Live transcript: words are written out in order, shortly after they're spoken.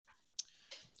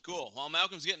Cool. While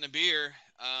Malcolm's getting a beer,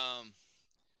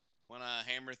 want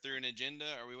to hammer through an agenda?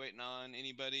 Are we waiting on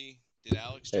anybody? Did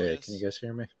Alex join Hey, can you us? guys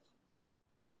hear me?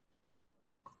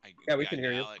 Yeah, We we can got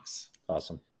hear you. Alex.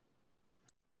 Awesome.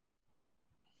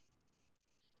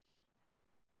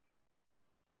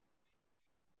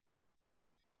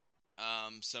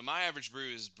 So my average brew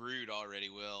is brewed already,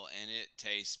 Will, and it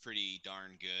tastes pretty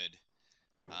darn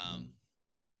good. Um,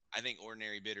 I think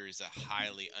ordinary bitter is a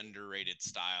highly underrated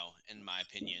style, in my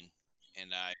opinion, and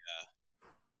I'm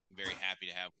very happy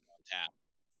to have one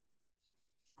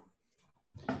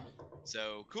on tap.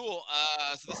 So cool.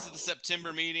 So this is the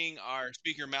September meeting. Our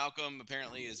speaker Malcolm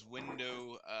apparently is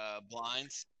window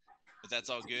blinds, but that's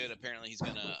all good. Apparently he's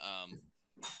gonna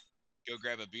go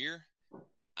grab a beer.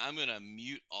 I'm gonna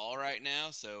mute all right now.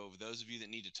 So those of you that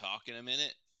need to talk in a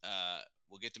minute,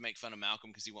 we'll get to make fun of Malcolm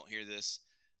because he won't hear this.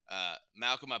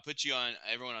 Malcolm, I put you on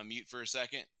everyone on mute for a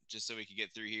second, just so we could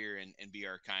get through here and be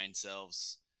our kind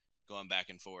selves, going back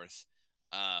and forth.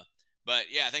 Uh, but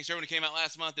yeah, thanks for everyone who came out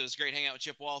last month. It was great hanging out with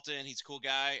Chip Walton. He's a cool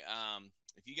guy.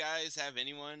 If you guys have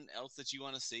anyone else that you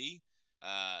want to see,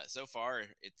 so far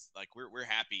it's like we're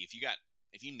happy.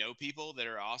 If you know people that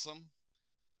are awesome,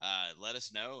 let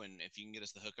us know, and if you can get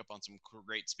us the hookup on some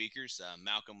great speakers.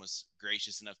 Malcolm was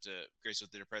gracious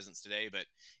with their presence today, but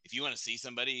if you want to see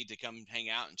somebody to come hang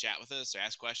out and chat with us or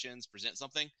ask questions, present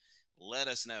something, let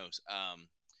us know.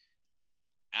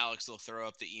 Alex will throw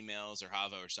up the emails, or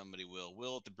Hava or somebody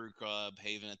will at the brew club,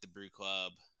 Haven at the brew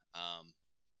club, um,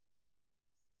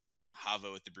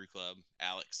 Havo at the brew club,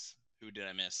 Alex, who did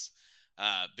I miss?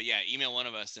 But yeah, email one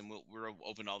of us and we're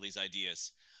open to all these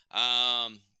ideas.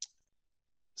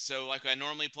 So like I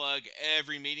normally plug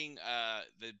every meeting,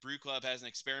 the brew club has an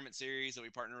experiment series that we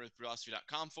partner with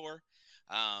Brülosophy.com for.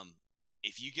 um,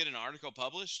 if you get an article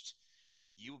published,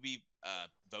 you will be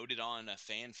voted on a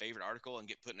fan favorite article and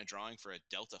get put in a drawing for a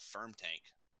Delta firm tank.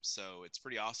 So it's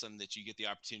pretty awesome that you get the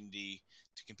opportunity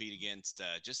to compete against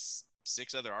just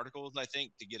 6 other articles, I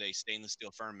think, to get a stainless steel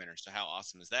fermenter. So how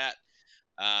awesome is that?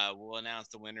 We'll announce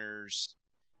the winners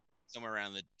somewhere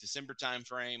around the December time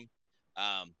frame.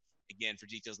 Um, Again, for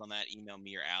details on that, email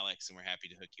me or Alex, and we're happy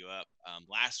to hook you up.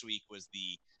 Last week was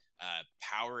the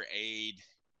Powerade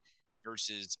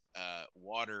versus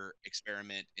water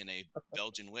experiment in a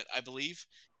Belgian wit, I believe.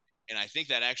 And I think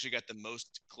that actually got the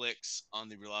most clicks on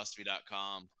the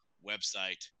Brülosophy.com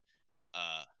website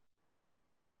uh,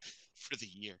 for the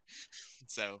year.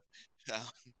 So, uh,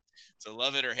 so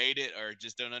love it or hate it or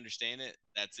just don't understand it.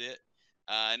 That's it.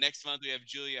 Next month we have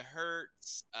Julia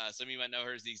Hertz. Some of you might know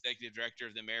her as the executive director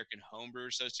of the American Homebrewer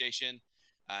Association.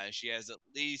 She has at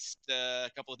least a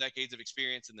couple of decades of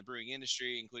experience in the brewing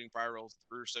industry, including prior roles at the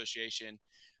Brewer Association,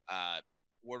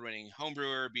 award-winning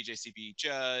homebrewer, BJCP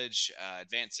judge,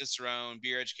 advanced cicerone,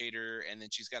 beer educator, and then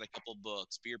she's got a couple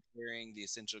books: Beer Pairing, The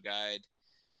Essential Guide,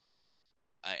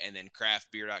 and then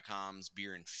craftbeer.com's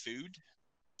Beer and Food.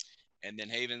 And then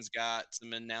Haven's got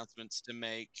some announcements to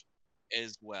make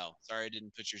as well. Sorry I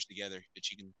didn't put yours together, but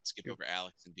you can skip Yep. over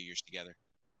Alex and do yours together.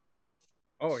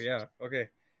 Oh yeah. Okay.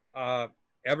 Uh,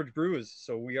 Average brews.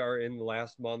 So we are in the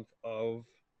last month of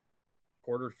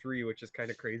quarter 3, which is kind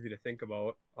of crazy to think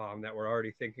about. That we're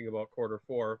already thinking about quarter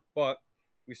 4, but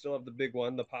we still have the big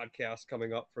one, the podcast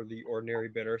coming up for the ordinary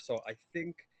bitter. So I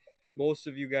think most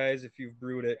of you guys, if you've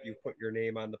brewed it, you put your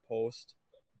name on the post,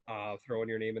 throwing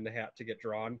your name in the hat to get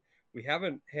drawn. We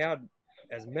haven't had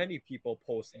as many people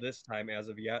post this time as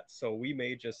of yet, so we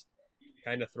may just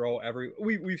kind of throw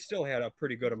we've still had a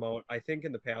pretty good amount. I think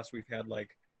in the past we've had like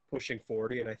pushing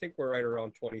 40, and I think we're right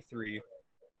around 23.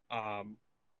 Um,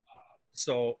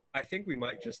 so I think we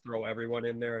might just throw everyone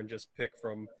in there and just pick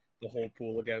from the whole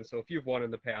pool again. So if you've won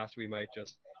in the past, we might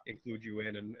just include you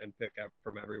in and pick up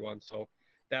from everyone. So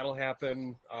that'll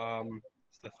happen.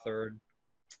 It's the third.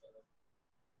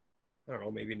 I don't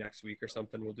know, maybe next week or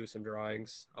something. We'll do some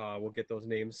drawings. We'll get those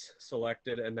names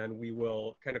selected, and then we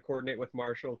will kind of coordinate with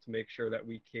Marshall to make sure that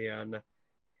we can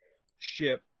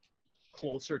ship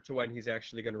closer to when he's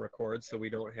actually going to record, so we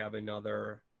don't have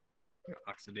another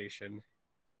oxidation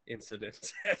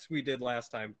incident as we did last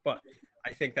time. But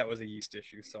I think that was a yeast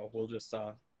issue, so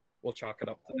we'll chalk it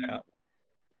up to that.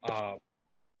 Uh,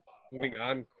 Moving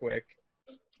on quick,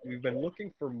 we've been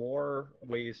looking for more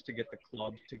ways to get the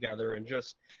club together and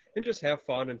just have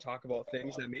fun and talk about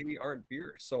things that maybe aren't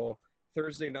beer. So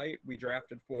Thursday night we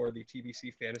drafted for the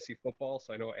TBC fantasy football.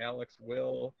 So I know Alex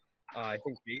will. I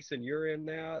think Jason, you're in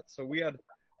that. So we have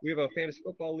a fantasy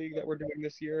football league that we're doing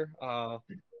this year.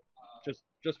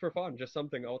 Just for fun, just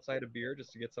something outside of beer,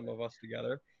 just to get some of us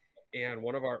together. And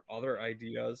one of our other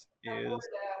ideas is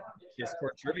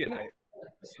Discord trivia night.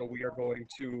 So we are going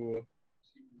to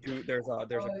there's a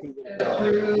cool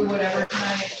through whatever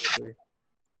time.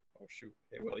 Oh shoot.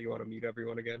 Hey, Will, you want to mute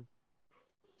everyone again?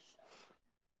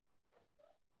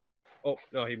 Oh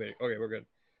no, he made it. Okay, we're good.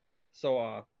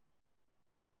 So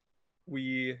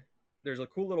there's a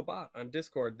cool little bot on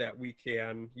Discord that we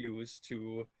can use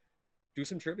to do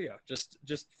some trivia.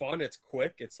 Just fun. It's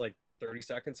quick. It's like 30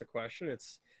 seconds a question.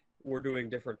 We're doing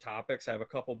different topics. I have a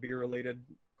couple beer related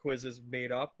quizzes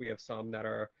made up. We have some that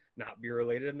are not beer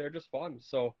related, and they're just fun.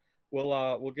 So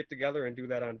we'll get together and do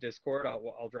that on Discord.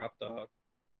 I'll drop the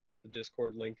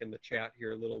Discord link in the chat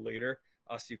here a little later,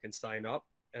 so you can sign up.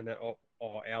 And then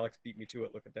Alex beat me to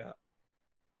it. Look at that.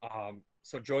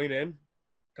 So join in,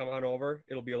 come on over.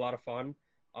 It'll be a lot of fun.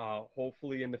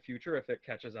 Hopefully in the future, if it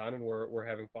catches on and we're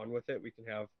having fun with it, we can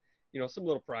have some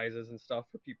little prizes and stuff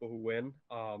for people who win.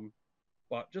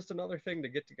 But just another thing to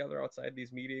get together outside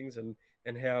these meetings and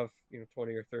have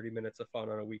 20 or 30 minutes of fun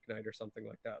on a weeknight or something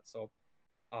like that. So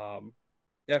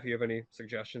yeah, if you have any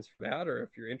suggestions for that, or if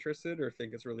you're interested or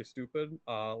think it's really stupid,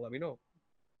 let me know.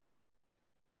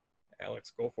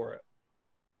 Alex, go for it.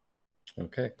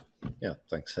 Okay. Yeah,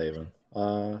 thanks, Haven.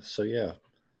 So yeah,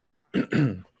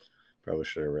 probably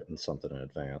should have written something in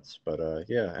advance, but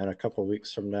yeah, and a couple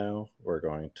weeks from now, we're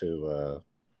going to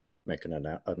make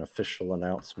an official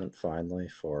announcement finally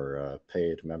for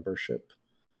paid membership,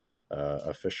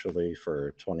 officially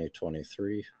for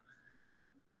 2023.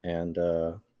 And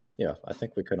yeah, I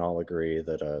think we can all agree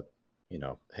that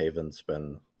Haven's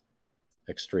been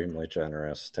extremely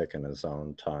generous, taking his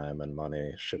own time and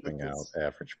money shipping out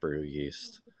average brew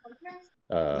yeast.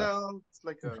 No, it's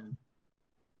like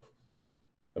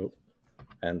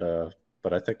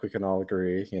but I think we can all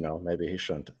agree, maybe he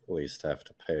shouldn't at least have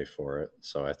to pay for it.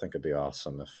 So I think it'd be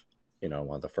awesome if,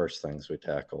 one of the first things we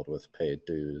tackled with paid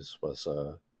dues was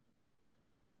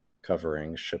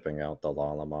covering shipping out the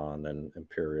Lallemand and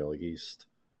Imperial yeast.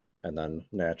 And then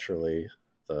naturally,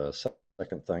 the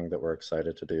second thing that we're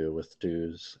excited to do with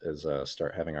dues is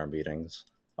start having our meetings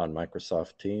on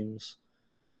Microsoft Teams,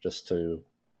 just to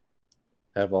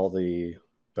have all the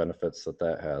benefits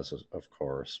that has, of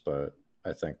course. But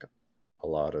I think a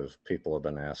lot of people have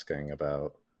been asking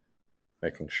about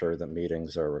making sure that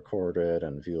meetings are recorded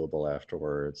and viewable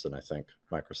afterwards. And I think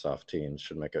Microsoft Teams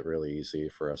should make it really easy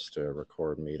for us to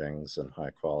record meetings in high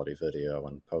quality video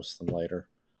and post them later.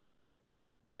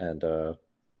 And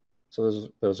so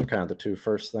those are kind of the two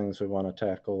first things we want to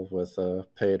tackle with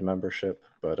paid membership.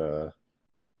 But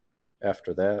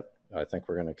after that, I think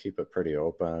we're going to keep it pretty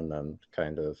open and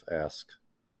kind of ask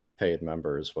paid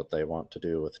members what they want to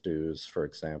do with dues. For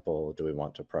example, do we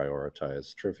want to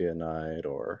prioritize trivia night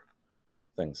or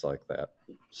things like that?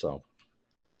 So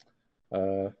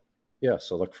yeah,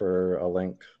 so look for a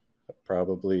link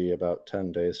probably about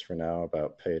 10 days from now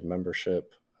about paid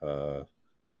membership.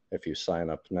 If you sign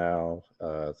up now,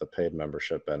 the paid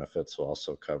membership benefits will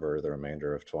also cover the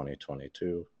remainder of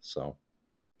 2022. So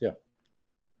yeah,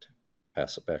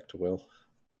 pass it back to Will.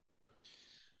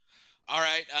 All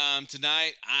right,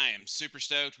 tonight I am super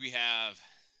stoked. We have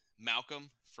Malcolm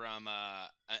from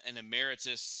an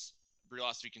Emiritus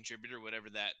Brülosophy contributor, whatever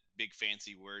that big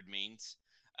fancy word means.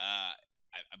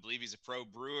 I believe he's a pro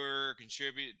brewer,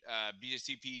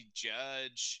 BJCP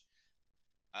judge.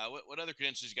 What other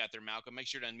credentials you got there, Malcolm? Make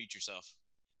sure to unmute yourself.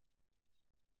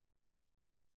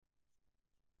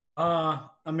 I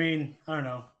mean, I don't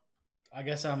know. I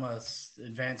guess I'm a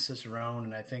advanced cicerone,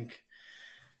 and I think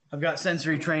I've got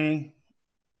sensory training.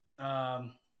 I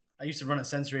used to run a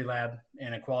sensory lab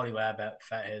and a quality lab at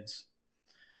Fatheads.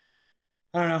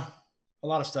 I don't know, a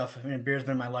lot of stuff. I mean, beer's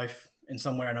been in my life in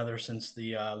some way or another since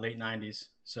the late 90s.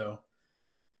 So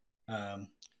you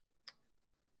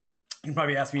can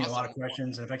probably ask me a lot of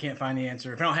questions. And if I can't find the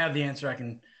answer, if I don't have the answer, I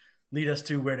can lead us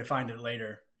to where to find it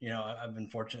later. I've been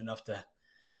fortunate enough to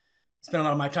spend a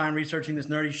lot of my time researching this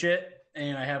nerdy shit.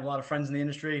 And I have a lot of friends in the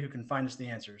industry who can find us the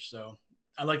answers. So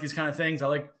I like these kind of things.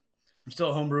 I'm still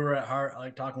a home brewer at heart. I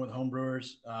like talking with home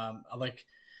brewers. I like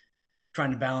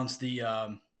trying to balance the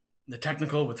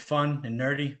technical with fun and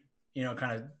nerdy,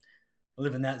 kind of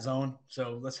live in that zone.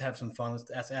 So let's have some fun.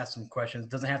 Let's ask some questions.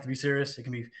 It doesn't have to be serious. It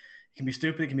can be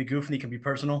stupid. It can be goofy. It can be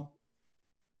personal.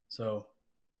 So.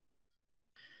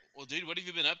 Well, dude, what have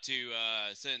you been up to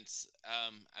since?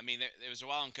 I mean, there was a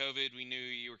while in COVID. We knew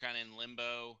you were kind of in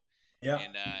limbo. Yeah.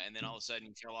 And then all of a sudden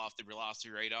you fell off the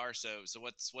Brülosophy radar. So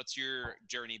what's your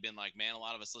journey been like, man? A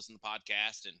lot of us listen to the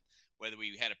podcast, and whether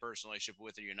we had a personal relationship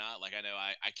with it or not, like I know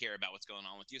I care about what's going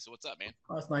on with you. So what's up, man?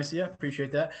 Oh, that's nice. Yeah,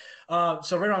 appreciate that.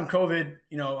 So right on COVID,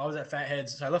 I was at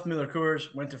Fatheads. So I left Miller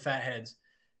Coors, went to Fatheads,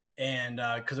 and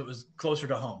because it was closer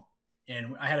to home,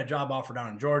 and I had a job offer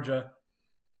down in Georgia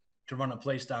to run a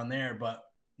place down there, but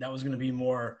that was going to be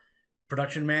more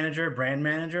production manager, brand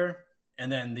manager.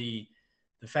 And then the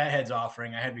Fatheads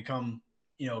offering, I had become,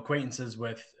 acquaintances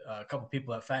with a couple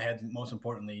people at Fatheads, most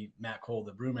importantly, Matt Cole,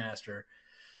 the brewmaster,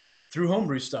 through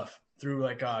homebrew stuff, through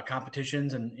like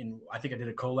competitions. And I think I did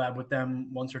a collab with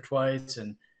them once or twice.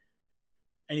 And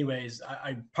anyways,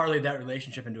 I parlayed that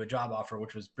relationship into a job offer,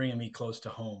 which was bringing me close to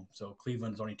home. So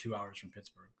Cleveland's only 2 hours from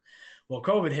Pittsburgh. Well,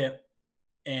 COVID hit,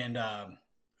 and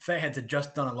Fatheads had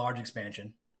just done a large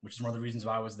expansion, which is one of the reasons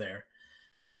why I was there.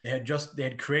 They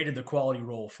had created the quality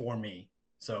role for me.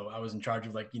 So I was in charge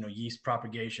of yeast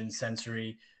propagation,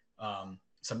 sensory,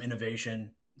 some innovation,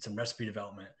 some recipe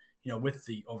development, with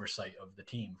the oversight of the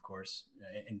team, of course.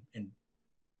 And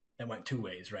that went two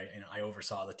ways, right? And I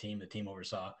oversaw the team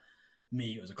oversaw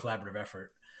me. It was a collaborative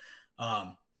effort.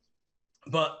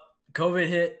 But COVID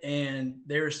hit, and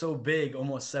they were so big,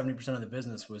 almost 70% of the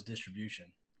business was distribution.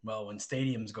 Well, when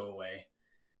stadiums go away,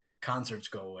 concerts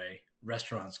go away,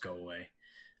 restaurants go away,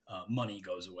 money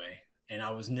goes away. And I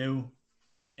was new,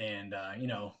 and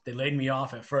they laid me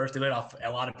off at first. They laid off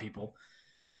a lot of people,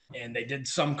 and they did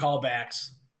some callbacks,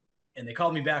 and they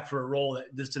called me back for a role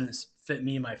that just didn't fit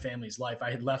me and my family's life. I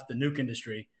had left the nuke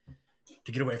industry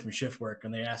to get away from shift work,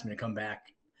 and they asked me to come back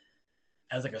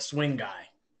as like a swing guy,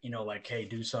 hey,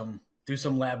 do some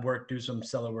lab work, do some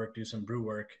cellar work, do some brew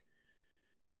work,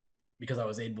 because I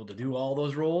was able to do all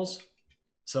those roles.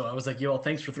 So I was like, yo,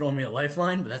 thanks for throwing me a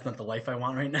lifeline, but that's not the life I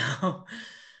want right now.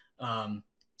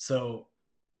 So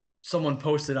someone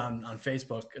posted on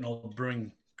Facebook, an old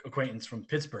brewing acquaintance from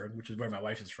Pittsburgh, which is where my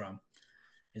wife is from,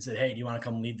 and said, hey, do you want to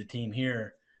come lead the team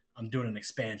here? I'm doing an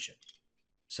expansion.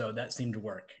 So that seemed to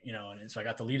work, and so I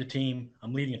got to lead a team.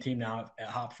 I'm leading a team now at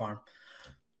Hop Farm.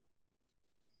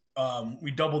 We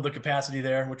doubled the capacity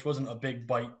there, which wasn't a big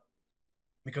bite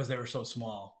because they were so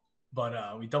small,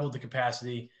 but we doubled the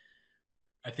capacity.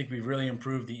 I think we really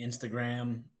improved the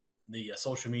Instagram, the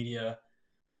social media,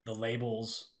 the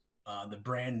labels, the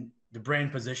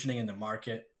brand positioning in the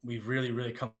market. We've really,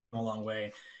 really come a long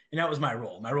way. And that was my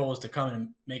role. My role was to come and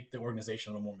make the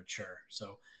organization a little more mature.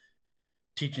 So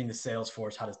teaching the sales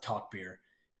force how to talk beer,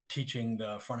 teaching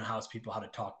the front of house people how to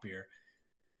talk beer,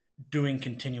 doing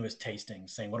continuous tasting,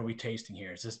 saying, what are we tasting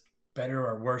here? Is this better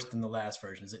or worse than the last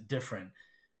version? Is it different?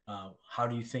 How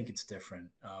do you think it's different?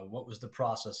 What was the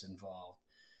process involved?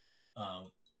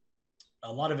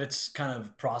 A lot of it's kind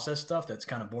of process stuff that's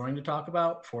kind of boring to talk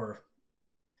about for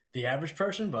the average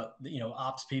person, but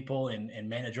ops people and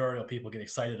managerial people get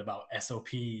excited about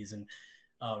SOPs and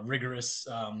rigorous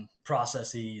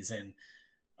processes and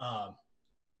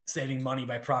saving money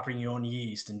by propping your own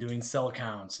yeast and doing cell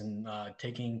counts and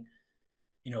taking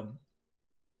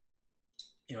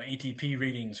ATP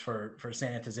readings for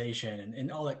sanitization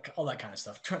and all that kind of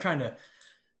stuff. Trying to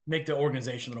make the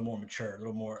organization a little more mature, a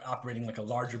little more operating like a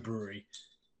larger brewery,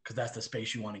 because that's the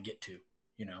space you want to get to,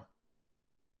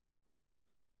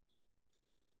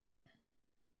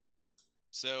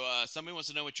 So somebody wants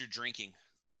to know what you're drinking.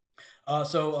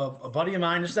 So a buddy of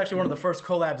mine, this is actually one of the first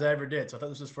collabs I ever did, so I thought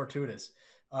this was fortuitous.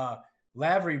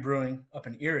 Lavery Brewing up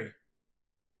in Erie.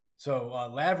 So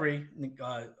Lavery,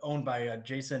 owned by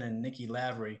Jason and Nikki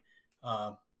Lavery,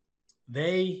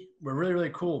 they were really, really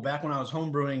cool. Back when I was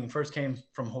home brewing, first came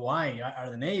from Hawaii out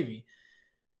of the Navy,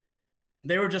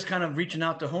 they were just kind of reaching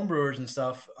out to homebrewers and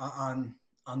stuff on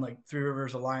like Three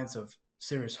Rivers Alliance of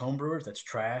Serious Homebrewers. That's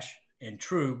Trash, and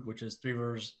Trube, which is Three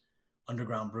Rivers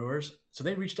Underground Brewers. So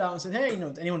they reached out and said, hey,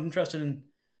 anyone interested in,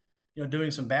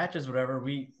 doing some batches, whatever,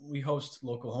 we host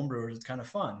local homebrewers. It's kind of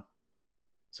fun.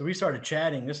 So we started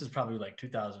chatting. This is probably like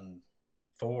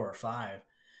 2004 or 5.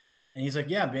 And he's like,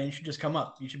 yeah, man, you should just come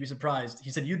up. You should be surprised.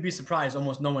 He said, you'd be surprised.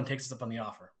 Almost no one takes us up on the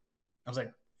offer. I was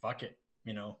like, fuck it.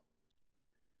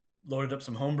 Loaded up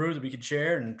some home brews that we could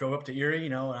share and drove up to Erie,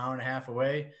 an hour and a half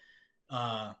away.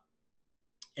 And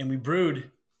we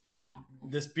brewed.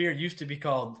 This beer used to be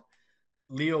called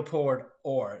Leopold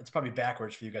Or. It's probably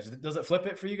backwards for you guys. Does it flip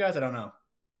it for you guys? I don't know.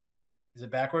 Is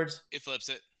it backwards? It flips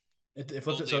it. It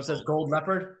flips it. So it says Gold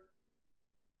Leopard.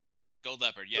 Gold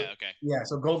Leopard. Yeah. Okay. Yeah.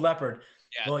 So Gold Leopard.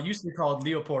 Yeah. Well, it used to be called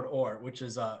Leopold Or, which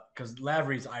is because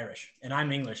Lavery's Irish and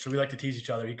I'm English. So we like to tease each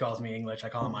other. He calls me English. I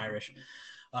call him Irish.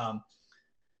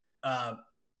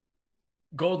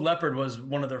 Gold Leopard was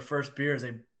one of their first beers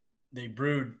they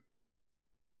brewed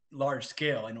large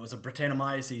scale, and it was a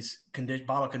Brettanomyces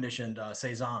bottle conditioned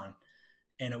saison,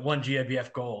 and it won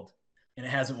GIBF gold, and it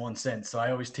hasn't won since. So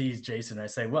I always tease Jason. I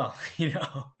say, well,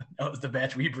 that was the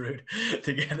batch we brewed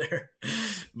together.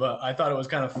 But I thought it was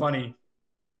kind of funny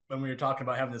when we were talking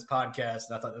about having this podcast,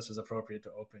 and I thought this was appropriate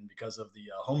to open because of the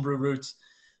homebrew roots.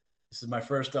 This is my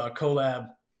first collab,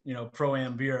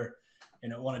 pro-am beer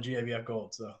and it won a GABF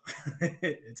Gold. So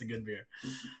it's a good beer.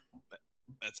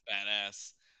 That's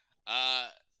badass.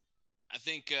 I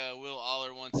think Will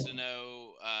Aller wants to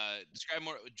know, describe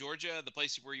more Georgia, the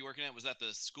place where you working at. Was that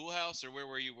the schoolhouse, or where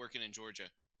were you working in Georgia?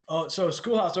 Oh, so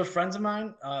schoolhouse. Those friends of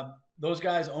mine, those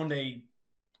guys owned a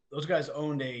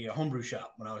homebrew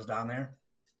shop when I was down there,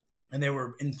 and they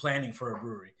were in planning for a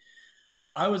brewery.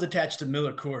 I was attached to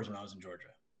Miller Coors when I was in Georgia,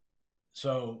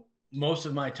 so most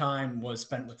of my time was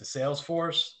spent with the sales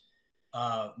force,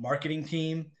 marketing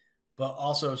team, but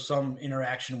also some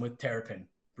interaction with Terrapin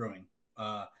Brewing.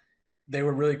 They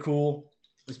were really cool,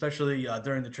 especially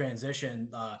during the transition.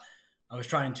 I was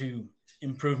trying to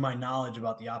improve my knowledge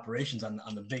about the operations on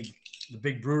the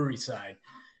big brewery side,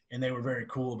 and they were very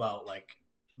cool about like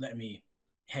letting me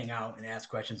hang out and ask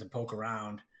questions and poke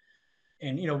around.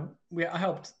 And I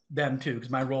helped them too because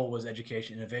my role was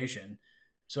education innovation.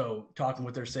 So talking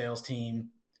with their sales team,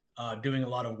 doing a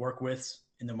lot of work with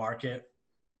in the market,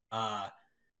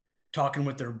 talking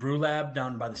with their brew lab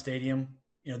down by the stadium.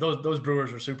 Those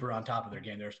brewers are super on top of their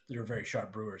game. They're very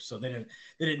sharp brewers, so they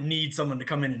didn't need someone to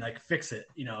come in and like fix it.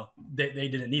 They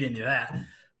didn't need any of that,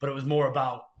 but it was more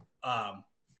about how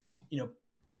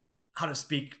to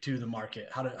speak to the market,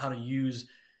 how to use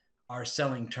our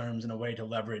selling terms in a way to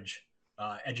leverage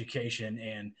education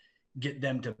and get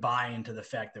them to buy into the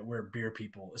fact that we're beer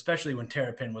people. Especially when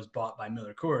Terrapin was bought by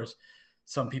Miller Coors,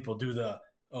 some people do the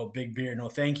big beer no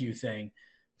thank you thing,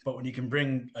 but when you can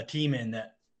bring a team in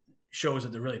that shows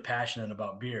that they're really passionate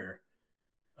about beer,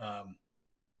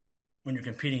 when you're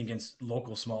competing against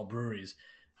local small breweries,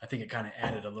 I think it kind of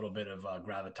added a little bit of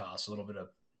gravitas, a little bit of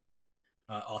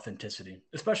authenticity,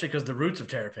 especially because the roots of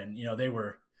Terrapin, they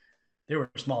were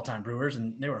small time brewers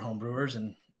and they were home brewers,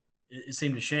 and it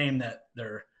seemed a shame that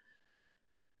their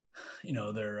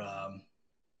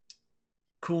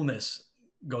coolness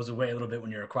goes away a little bit when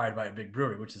you're acquired by a big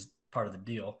brewery, which is part of the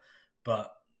deal.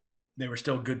 But they were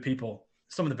still good people.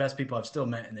 Some of the best people I've still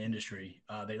met in the industry.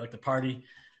 They like to party.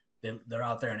 They're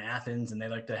out there in Athens and they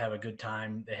like to have a good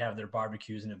time. They have their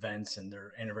barbecues and events and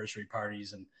their anniversary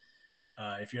parties. And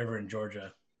if you're ever in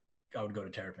Georgia, I would go to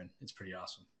Terrapin. It's pretty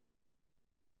awesome.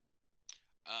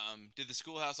 Did the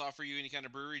schoolhouse offer you any kind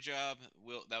of brewery job?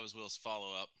 That was Will's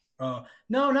follow-up.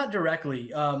 No, not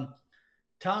directly.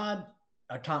 Tom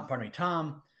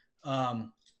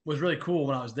was really cool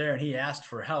when I was there, and he asked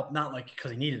for help, not like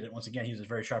because he needed it. Once again, he was a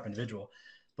very sharp individual,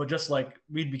 but just like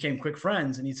we became quick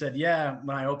friends. And he said, yeah,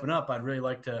 when I open up, I'd really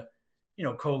like to,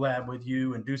 collab with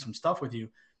you and do some stuff with you.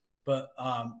 But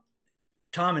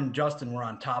Tom and Justin were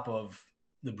on top of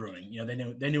the brewing.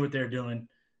 They knew what they were doing.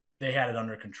 They had it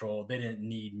under control. They didn't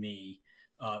need me.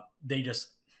 We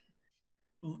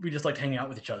just liked hanging out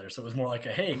with each other. So it was more like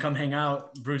hey, come hang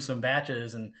out, brew some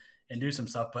batches and do some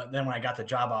stuff. But then when I got the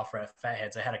job offer at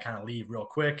Fatheads, I had to kind of leave real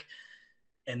quick.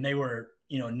 And they were,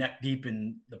 neck deep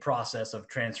in the process of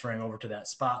transferring over to that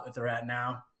spot that they're at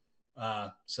now.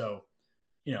 So,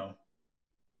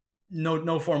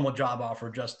 no formal job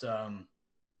offer, just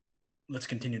let's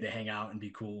continue to hang out and be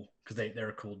cool because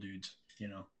they're cool dudes,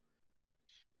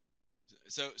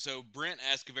 So Brent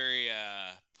asked a very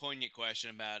poignant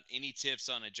question about any tips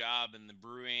on a job in the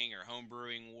brewing or home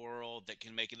brewing world that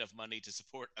can make enough money to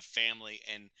support a family,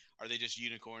 and are they just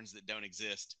unicorns that don't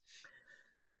exist?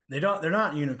 They're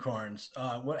not unicorns.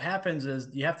 What happens is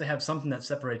you have to have something that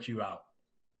separates you out,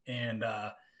 and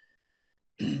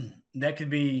that could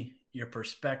be your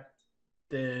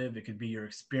perspective, it could be your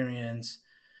experience,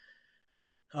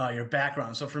 your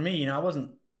background. So for me, I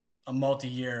wasn't a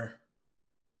multi-year,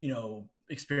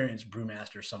 experienced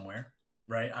brewmaster somewhere,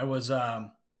 right? I was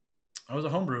a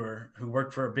home brewer who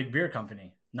worked for a big beer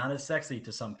company. Not as sexy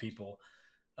to some people.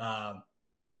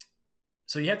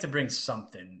 So you have to bring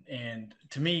something. And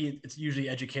to me, it's usually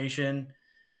education.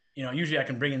 Usually I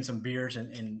can bring in some beers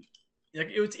and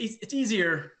like it's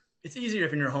easier. It's easier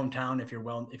if in your hometown, if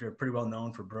you're pretty well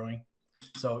known for brewing.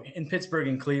 So in Pittsburgh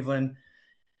and Cleveland,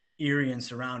 Erie and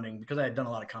surrounding, because I had done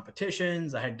a lot of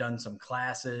competitions, I had done some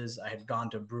classes, I had gone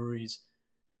to breweries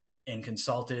and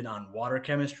consulted on water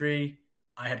chemistry.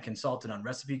 I had consulted on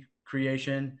recipe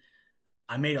creation.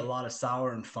 I made a lot of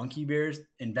sour and funky beers.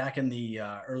 And back in the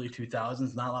early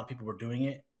 2000s, not a lot of people were doing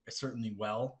it certainly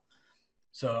well.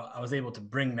 So I was able to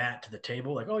bring that to the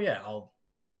table. Like, oh yeah,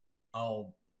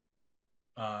 I'll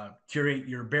curate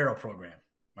your barrel program,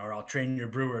 or I'll train your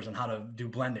brewers on how to do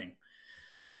blending.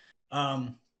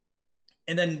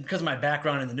 And then because of my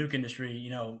background in the nuke industry,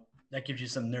 that gives you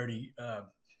some nerdy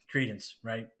credence,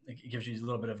 right? It gives you a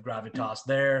little bit of gravitas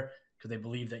there because they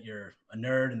believe that you're a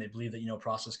nerd and they believe that you know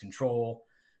process control.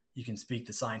 You can speak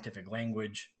the scientific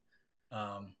language.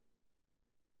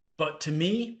 But to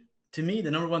me, to me,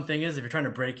 the number one thing is if you're trying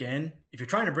to break in,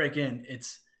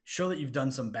 it's show that you've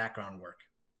done some background work.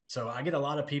 So I get a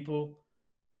lot of people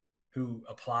who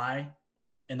apply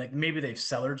and like maybe they've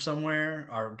cellared somewhere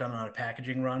or done on a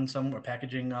packaging run somewhere,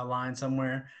 packaging line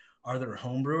somewhere, or they're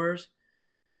home brewers,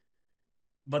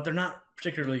 but they're not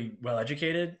particularly well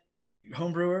educated.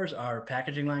 Home brewers are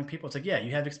packaging line people. It's like, yeah,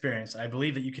 you have experience. I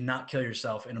believe that you cannot kill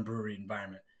yourself in a brewery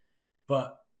environment.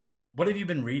 But what have you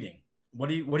been reading? What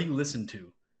do you listen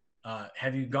to?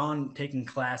 Have you gone taking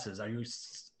classes? Are you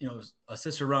a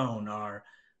cicerone or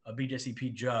a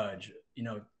BJCP judge?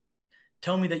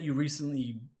 Tell me that you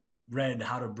recently read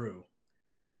How to Brew,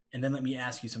 and then let me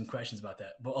ask you some questions about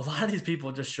that. But a lot of these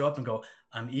people just show up and go,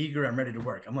 "I'm eager. I'm ready to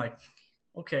work." I'm like,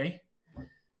 okay,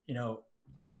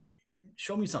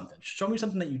 show me something. Show me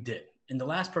something that you did. And the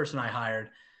last person I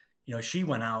hired, she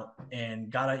went out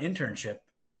and got an internship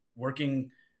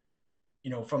working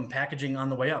from packaging on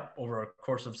the way up over a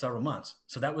course of several months.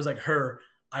 So that was like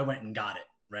I went and got it,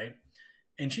 right?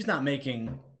 And she's not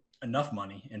making enough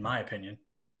money, in my opinion,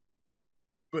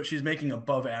 but she's making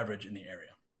above average in the area,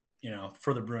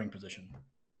 for the brewing position.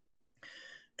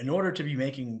 In order to be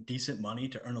making decent money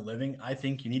to earn a living, I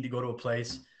think you need to go to a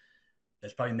place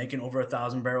that's probably making over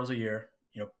 1,000 barrels a year,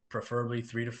 preferably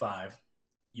 3 to 5.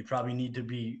 You probably need to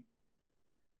be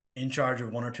in charge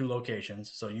of 1 or 2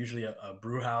 locations. So usually a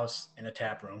brew house and a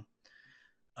tap room.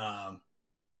 And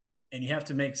you have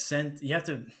to make sense. You have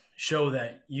to show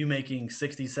that you making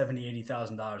 $60,000, $70,000,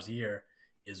 $80,000 a year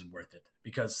is worth it,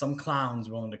 because some clown's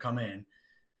willing to come in,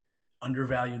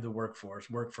 undervalue the workforce,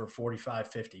 work for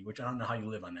 45, 50, which I don't know how you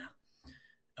live on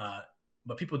that.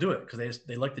 But people do it because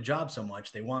they like the job so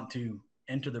much. They want to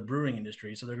enter the brewing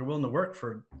industry. So they're willing to work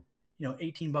for,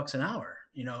 $18 an hour,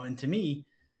 and to me,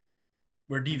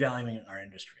 we're devaluing our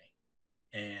industry.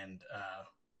 And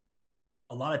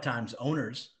a lot of times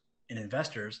owners and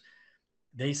investors,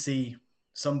 they see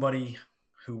somebody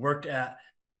who worked at,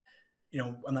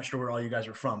 I'm not sure where all you guys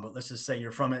are from, but let's just say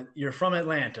you're from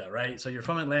Atlanta, right? So you're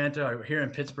from Atlanta, or here in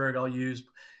Pittsburgh,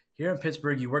 here in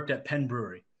Pittsburgh, you worked at Penn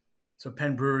Brewery. So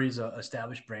Penn Brewery is an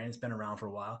established brand. It's been around for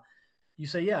a while. You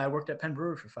say, yeah, I worked at Penn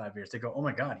Brewery for 5 years. They go, oh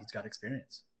my God, he's got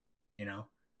experience.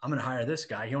 I'm going to hire this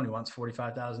guy. He only wants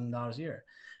 $45,000 a year.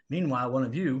 Meanwhile, one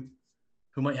of you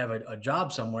who might have a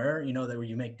job somewhere, that where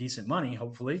you make decent money,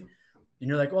 hopefully, and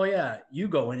you're like, oh yeah, you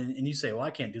go in and you say, well,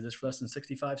 I can't do this for less than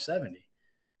 65, 70.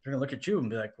 They're going to look at you and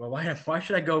be like, well, why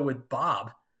should I go with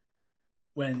Bob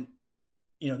when,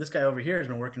 this guy over here has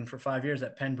been working for 5 years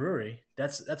at Penn Brewery?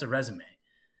 That's a resume,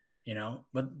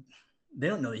 but they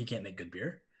don't know that he can't make good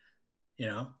beer.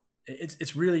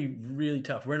 It's really, really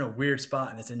tough. We're in a weird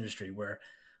spot in this industry where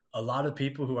a lot of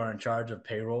people who are in charge of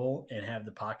payroll and have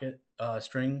the pocket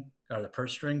string or the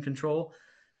purse string control,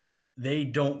 they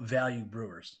don't value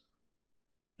brewers.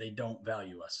 They don't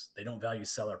value us. They don't value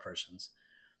seller persons.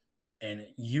 And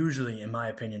it usually, in my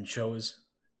opinion, shows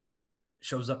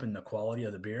up in the quality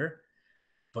of the beer.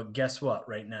 But guess what?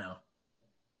 Right now,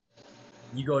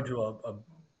 you go to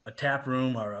a tap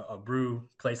room or a brew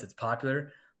place that's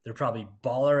popular, they're probably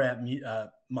baller at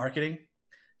marketing,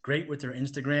 great with their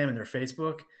Instagram and their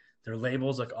Facebook. Their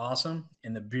labels look awesome,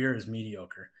 and the beer is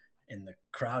mediocre, and the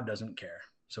crowd doesn't care.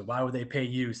 So why would they pay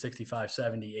you $65,000,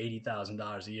 $70,000,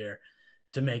 $80,000 a year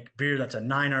to make beer that's a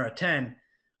 9 or a 10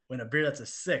 when a beer that's a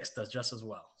 6 does just as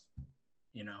well?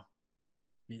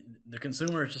 The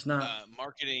consumer is just not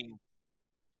marketing.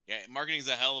 Yeah, marketing is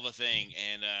a hell of a thing,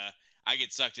 and I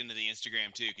get sucked into the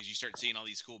Instagram too, because you start seeing all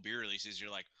these cool beer releases.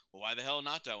 You're like, well, why the hell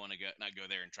not do I want to not go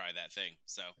there and try that thing?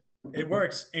 So it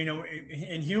works.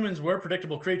 In humans, we're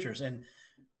predictable creatures and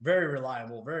very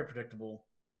reliable, very predictable,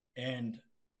 and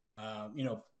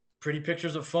pretty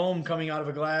pictures of foam coming out of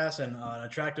a glass and an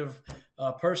attractive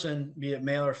person, be it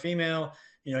male or female,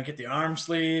 get the arm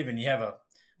sleeve and you have a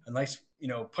nice,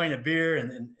 pint of beer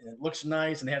and it looks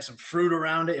nice and they have some fruit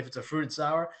around it. If it's a fruited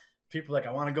sour, people are like,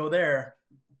 I want to go there,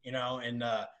 and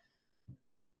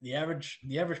the average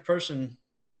person,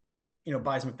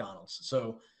 buys McDonald's.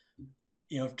 So,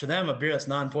 to them, a beer that's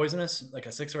non-poisonous, like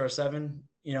a 6 or a 7,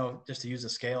 just to use a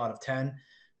scale out of 10,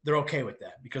 they're okay with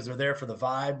that because they're there for the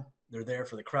vibe. They're there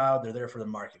for the crowd. They're there for the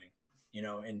marketing,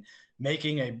 and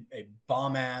making a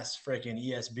bomb ass freaking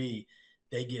ESB,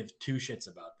 they give 2 shits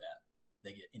about that.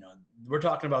 They get, we're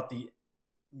talking about the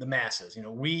masses,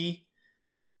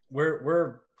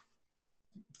 we're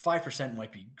 5%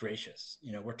 might be gracious,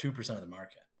 we're 2% of the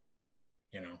market,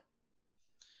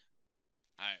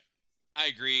 I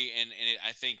agree, and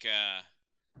I think I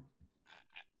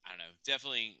don't know,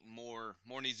 definitely more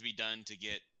needs to be done to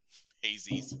get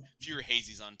fewer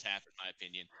hazies on tap, in my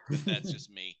opinion. But that's just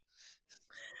me.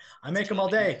 I make them all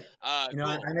day. Cool.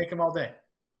 I make them all day.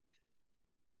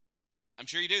 I'm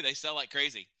sure you do. They sell like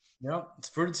crazy. Yep, it's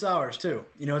fruited sours too.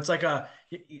 It's like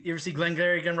you ever see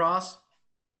Glengarry Glen Ross?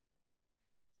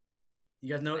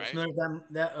 You guys know familiar with them?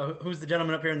 Who's the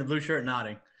gentleman up here in the blue shirt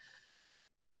nodding?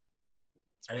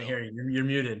 I didn't hear you. You're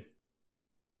muted.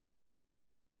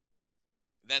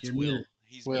 That's You're Will. muted.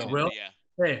 He's Will. muted. Will? Yeah.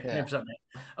 Hey, Yeah. what's up, man?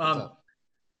 What's up?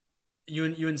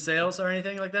 You in sales or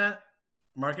anything like that?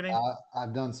 Marketing?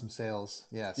 I've done some sales.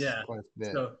 Yes. Yeah. Quite a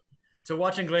bit. So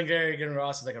watching Glengarry Glen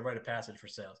Ross is like a rite of passage for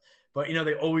sales. But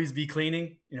they always be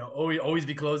cleaning. Always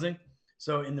be closing.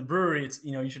 So in the brewery, it's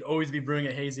you should always be brewing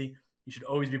a hazy. You should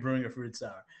always be brewing a fruited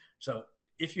sour. So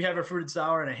if you have a fruited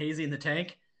sour and a hazy in the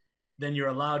tank, then you're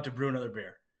allowed to brew another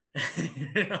beer.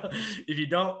 If you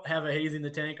don't have a hazy in the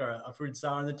tank or a fruited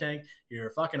sour in the tank, you're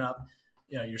fucking up.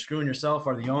 You're screwing yourself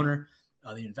or the owner,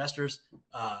 the investors.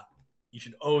 You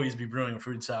should always be brewing a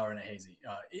fruited sour and a hazy.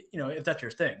 If that's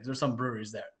your thing. There's some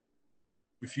breweries that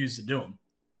refuse to do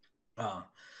them.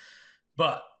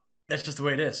 But that's just the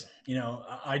way it is.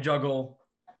 I juggle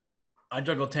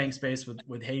tank space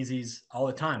with hazies all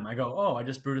the time. I go, I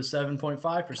just brewed a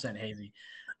 7.5% hazy.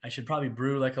 I should probably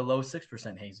brew like a low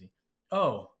 6% hazy.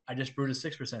 Oh, I just brewed a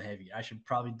 6% hazy. I should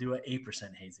probably do an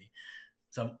 8% hazy.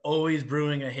 So I'm always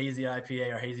brewing a hazy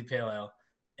IPA or hazy pale ale,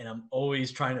 and I'm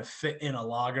always trying to fit in a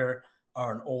lager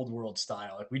or an old world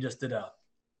style. Like we just did a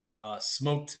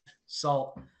smoked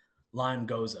salt lime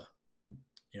goza.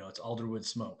 It's alderwood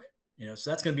smoke.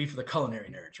 So that's going to be for the culinary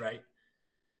nerds, right?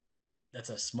 That's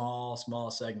a small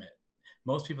segment.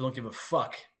 Most people don't give a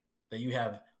fuck that you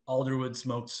have alderwood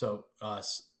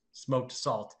smoked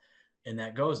salt in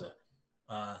that goza.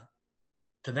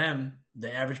 To them,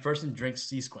 the average person drinks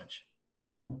sea squinch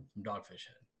from Dogfish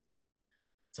Head.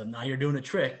 So now you're doing a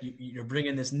trick. You're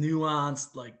bringing this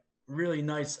nuanced, like really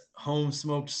nice home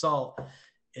smoked salt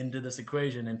into this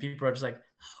equation, and people are just like,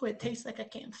 "Oh, it tastes like a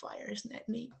campfire. Isn't that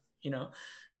neat?"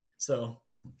 So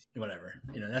whatever.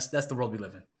 That's the world we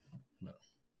live in.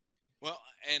 Well,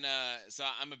 and so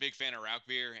I'm a big fan of Rauk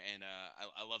beer, and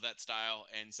I love that style.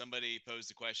 And somebody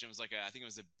posed a question. It was like I think it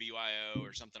was a BYO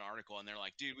or something article, and they're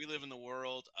like, "Dude, we live in the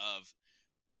world of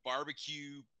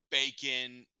barbecue,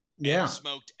 bacon, and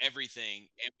smoked everything,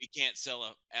 and we can't sell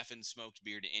a effing smoked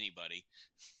beer to anybody."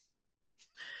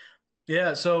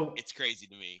 Yeah, so it's crazy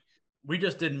to me. We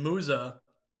just did Muza,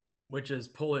 which is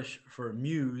Polish for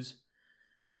muse.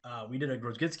 We did a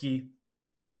Grodzicki,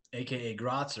 aka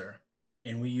Grotzer,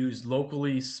 and we used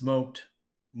locally smoked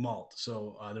malt.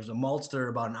 So there's a maltster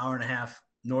about an hour and a half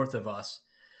north of us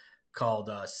called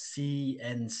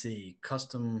CNC,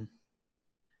 Custom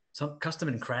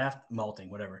and Craft Malting,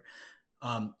 whatever.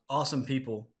 Awesome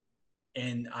people.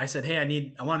 And I said, hey,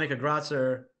 I want to make a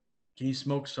Grotzer. Can you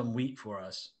smoke some wheat for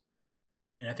us?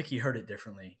 And I think he heard it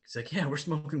differently. He's like, yeah, we're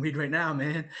smoking weed right now,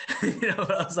 man.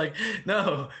 But I was like,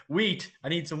 no, wheat. I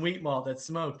need some wheat malt that's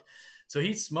smoked. So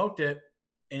he smoked it,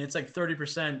 and it's like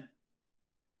 30%,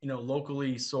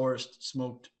 locally sourced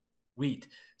smoked wheat.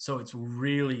 So it's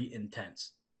really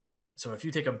intense. So if you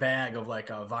take a bag of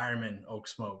like a Vireman oak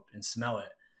smoked and smell it,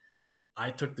 I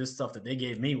took this stuff that they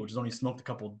gave me, which was only smoked a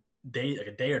couple days, like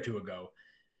a day or two ago.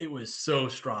 It was so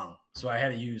strong. So I had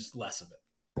to use less of it.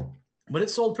 But it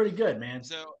sold pretty good, man.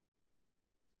 So,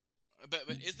 but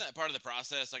isn't that part of the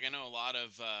process? Like I know a lot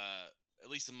of, at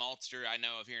least the maltster I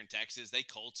know of here in Texas, they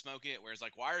cold smoke it. Whereas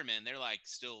like Wireman,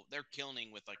 they're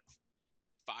kilning with like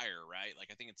fire, right? Like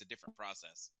I think it's a different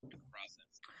process.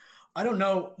 I don't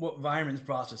know what Vireman's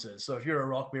process is. So if you're a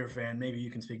rock beer fan, maybe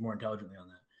you can speak more intelligently on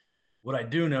that. What I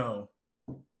do know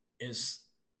is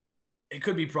it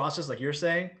could be processed like you're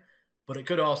saying, but it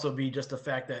could also be just the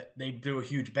fact that they do a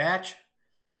huge batch.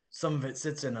 Some of it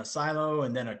sits in a silo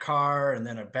and then a car and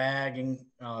then a bagging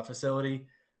facility.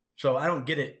 So I don't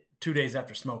get it 2 days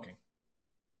after smoking,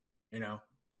 Right.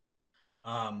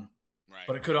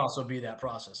 But it could also be that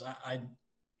process.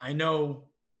 I know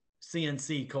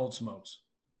CNC cold smokes,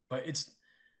 but it's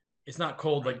not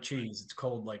cold like cheese. It's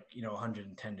cold like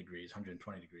 110 degrees,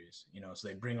 120 degrees. So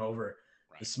they bring over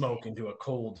the smoke into a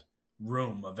cold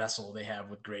room, a vessel they have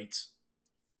with grates,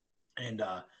 and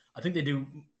I think they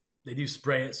do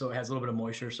spray it so it has a little bit of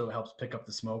moisture, so it helps pick up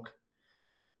the smoke.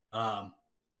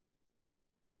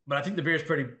 But I think the beer is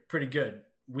pretty good.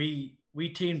 We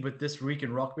teamed with This Week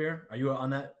in Rock Beer. Are you on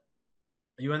that?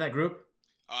 Are you on that group?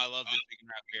 Oh, I love This Week in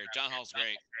Rock Beer. John Hall's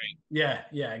great.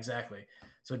 Yeah, exactly.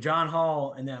 So John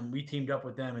Hall and then we teamed up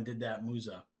with them and did that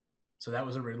Muza. So that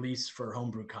was a release for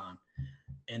Homebrew Con.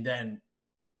 And then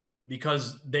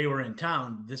because they were in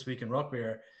town This Week in Rock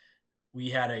Beer, we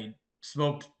had a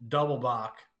smoked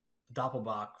Doppelbock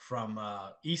from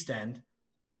East End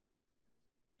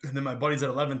And then my buddies at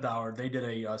 11th hour, they did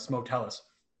a smoked Hellas.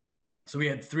 So we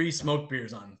had 3 smoked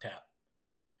beers on tap,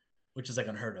 which is like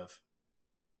unheard of,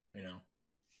 you know.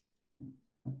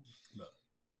 But,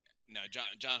 No,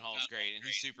 John Hall's great, and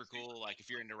he's super cool. Like if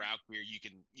you're into Rauk beer, you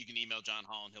can email John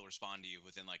Hall and he'll respond to you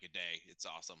within like a day. It's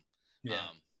awesome. yeah.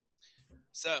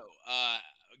 So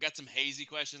got some hazy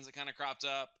questions that kind of cropped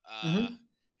up. Mhm.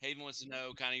 Hayden wants to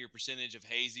know kind of your percentage of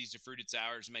hazies to fruited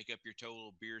sours make up your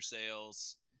total beer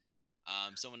sales.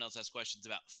 Someone else has questions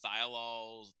about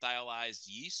thiolized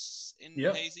yeasts in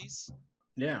Yep. hazies.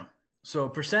 Yeah. So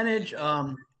percentage,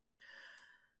 I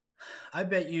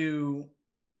bet you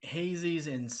hazies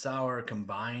and sour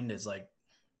combined is like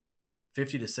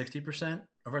 50 to 60%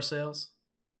 of our sales.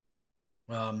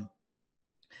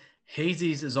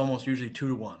 Hazies is almost usually 2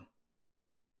 to 1.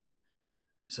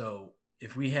 So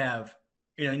if we have,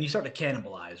 and you start to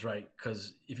cannibalize, right?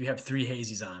 Because if you have 3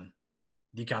 hazies on,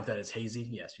 do you count that as hazy?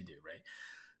 Yes, you do, right?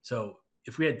 So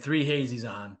if we had 3 hazies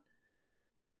on,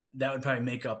 that would probably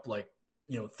make up like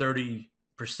 30%,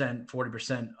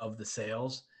 40% of the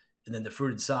sales, and then the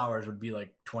fruited sours would be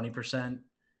like 20%,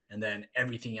 and then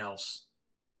everything else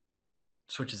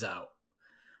switches out.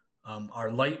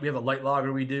 We have a light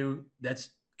lager we do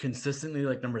that's consistently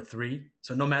like number 3.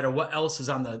 So no matter what else is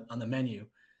on the menu,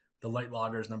 the light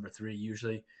lager is number 3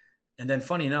 usually. And then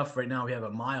funny enough, right now we have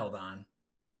a mild on,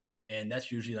 and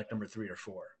that's usually like number 3 or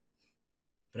 4.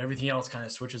 But everything else kind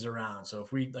of switches around. So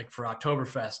if we like for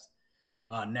Oktoberfest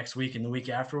next week and the week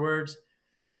afterwards,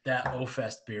 that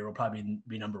O-Fest beer will probably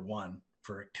be number 1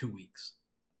 for 2 weeks,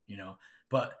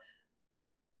 But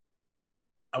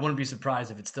I wouldn't be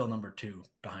surprised if it's still number 2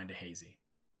 behind a hazy,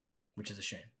 which is a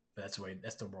shame. But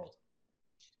that's the world,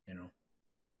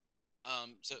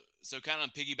 So kind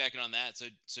of piggybacking on that.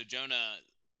 So Jonah,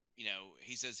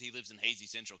 he says he lives in Hazy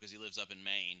Central because he lives up in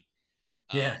Maine.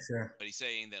 Yeah, sure. But he's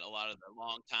saying that a lot of the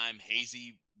long-time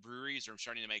hazy breweries are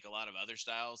starting to make a lot of other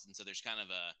styles, and so there's kind of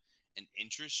an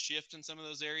interest shift in some of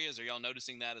those areas. Are y'all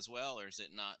noticing that as well, or is it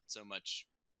not so much?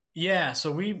 Yeah,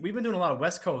 so we've been doing a lot of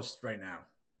West Coast right now,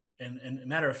 and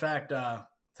matter of fact,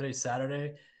 today's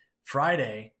Saturday.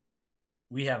 Friday,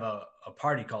 we have a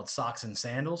party called Socks and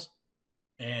Sandals,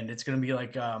 and it's going to be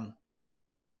like kind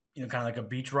of like a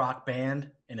beach rock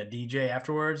band and a DJ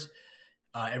afterwards.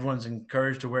 Everyone's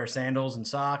encouraged to wear sandals and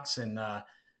socks, and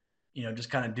just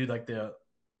kind of do like the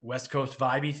West Coast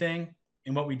vibey thing.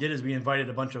 And what we did is we invited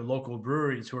a bunch of local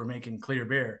breweries who are making clear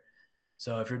beer.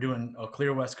 So if you're doing a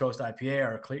clear West Coast IPA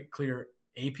or a clear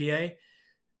APA,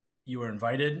 you are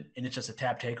invited, and it's just a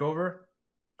tap takeover.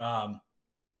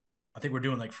 I think we're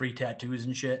doing like free tattoos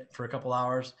and shit for a couple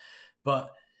hours,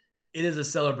 but it is a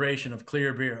celebration of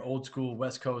clear beer, old school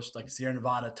West Coast, like Sierra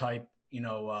Nevada type,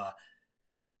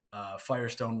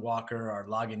 Firestone Walker or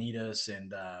Lagunitas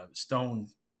and Stone,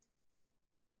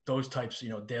 those types,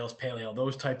 Dale's Pale Ale,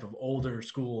 those type of older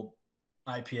school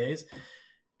IPAs.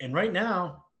 And right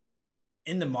now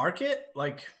in the market,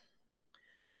 like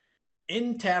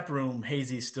in tap room,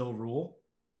 hazies still rule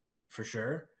for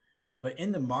sure. But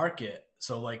in the market,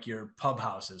 so like your pub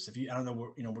houses, I don't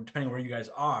know, depending on where you guys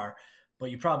are, but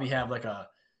you probably have like a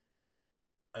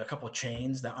couple of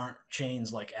chains that aren't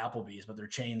chains like Applebee's, but they're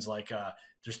chains like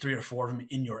there's 3 or 4 of them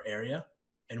in your area.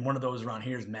 And one of those around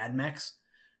here is Mad Mex.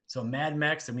 So Mad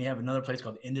Mex, and we have another place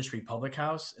called Industry Public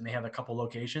House, and they have a couple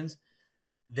locations.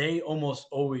 They almost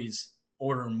always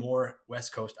order more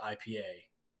West Coast IPA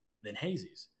than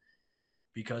hazies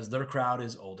because their crowd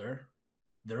is older.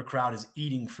 Their crowd is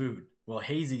eating food. Well,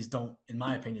 hazies don't, in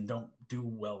my opinion, don't do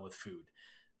well with food.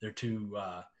 They're too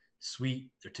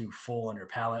sweet. They're too full on your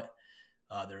palate.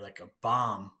 They're like a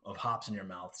bomb of hops in your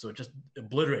mouth. So it just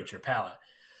obliterates your palate.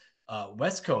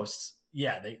 West Coasts,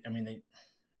 yeah, they,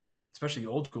 especially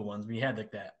old school ones, we had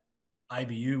like that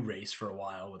IBU race for a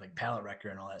while with like palate wrecker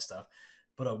and all that stuff.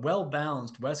 But a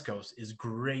well-balanced West Coast is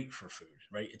great for food,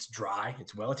 right? It's dry,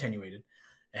 it's well attenuated.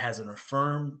 It has a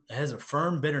firm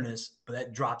bitterness, but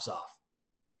that drops off.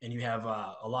 And you have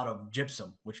a lot of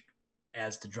gypsum, which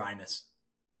adds to dryness.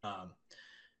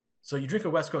 So you drink a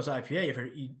West Coast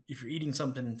IPA if you're eating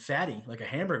something fatty, like a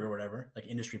hamburger or whatever, like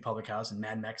Industry Public House and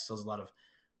Mad Mex sells a lot of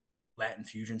Latin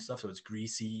fusion stuff, so it's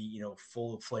greasy,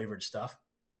 full of flavored stuff.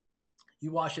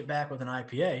 You wash it back with an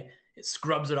IPA, it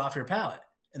scrubs it off your palate,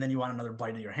 and then you want another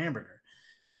bite of your hamburger.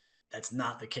 That's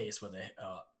not the case with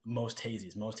most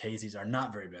hazies. Most hazies are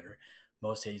not very bitter.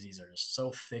 Most hazies are just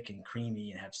so thick and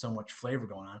creamy and have so much flavor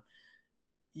going on.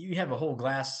 You have a whole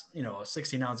glass, a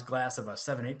 16-ounce glass of a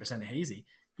 7-8% hazy.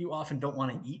 You often don't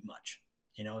want to eat much,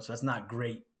 so that's not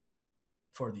great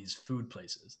for these food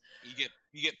places.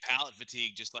 You get palate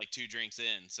fatigue just like 2 drinks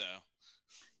in. So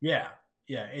yeah,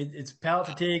 Yeah, it's palate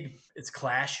fatigue. It's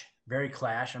clash, very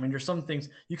clash. I mean, there's some things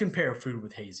you can pair food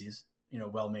with hazies,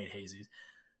 well-made hazies.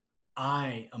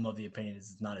 I am of the opinion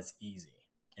it's not as easy,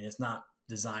 and it's not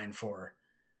designed for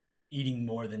eating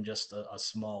more than just a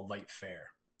small light fare.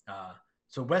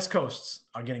 So West Coasts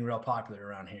are getting real popular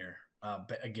around here,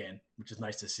 again, which is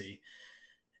nice to see.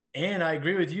 And I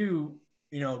agree with you,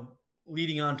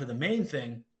 leading on to the main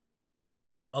thing,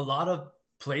 a lot of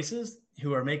places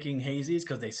who are making hazies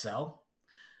because they sell,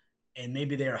 and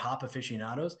maybe they are hop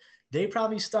aficionados, they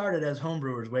probably started as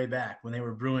homebrewers way back when they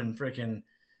were brewing freaking,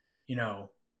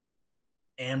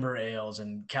 amber ales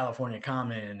and California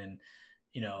Common and,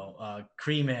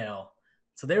 cream ale.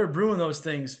 So they were brewing those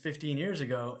things 15 years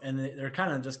ago, and they're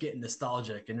kind of just getting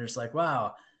nostalgic, and they're just like,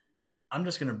 wow, I'm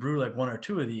just going to brew like one or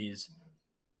two of these.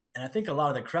 And I think a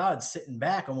lot of the crowd's sitting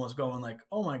back almost going like,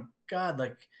 oh my God,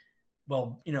 like,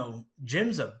 well,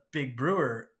 Jim's a big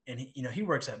brewer, and he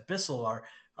works at Bissell, or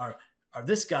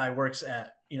this guy works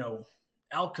at,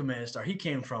 Alchemist, or he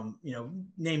came from,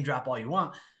 name drop all you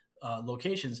want,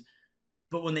 locations.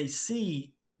 But when they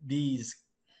see these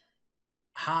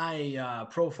high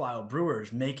profile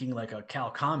brewers making like a Cal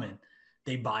Common,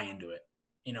 they buy into it.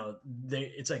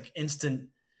 It's like instant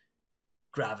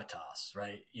gravitas,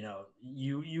 right?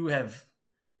 You have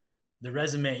the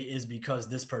resume is because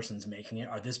this person's making it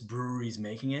or this brewery's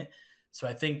making it. So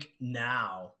I think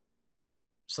now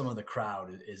some of the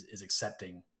crowd is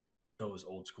accepting those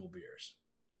old school beers,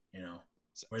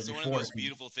 So one of the most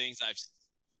beautiful things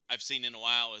I've seen in a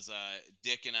while is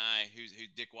Dick and I, who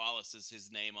Dick Wallace is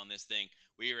his name on this thing.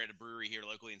 We were at a brewery here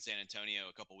locally in San Antonio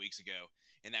a couple weeks ago,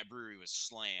 and that brewery was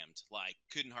slammed, like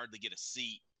couldn't hardly get a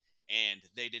seat, and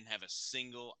they didn't have a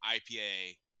single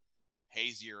IPA,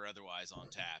 hazy or otherwise, on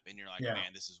tap. And you're like, Yeah.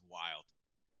 man, this is wild.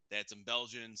 They had some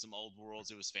Belgian, some Old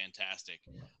Worlds. It was fantastic.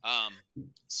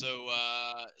 So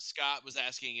Scott was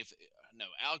asking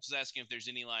Alex was asking if there's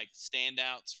any like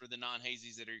standouts for the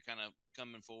non-hazies that are kind of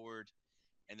coming forward.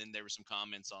 And then there were some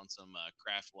comments on some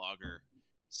craft lager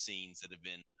scenes that have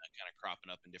been kind of cropping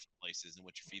up in different places, and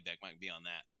what your feedback might be on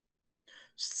that.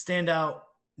 Standout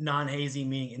non-hazy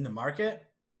meaning in the market?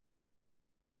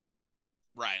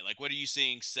 Right. Like, what are you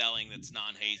seeing selling that's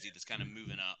non-hazy that's kind of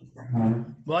moving up?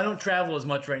 Well, I don't travel as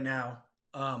much right now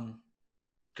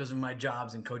because of my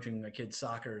jobs and coaching my kids'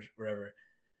 soccer, wherever.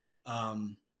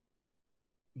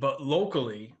 But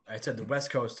locally, I said the West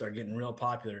Coast are getting real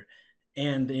popular.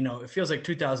 And, it feels like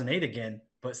 2008 again,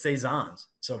 but Saisons.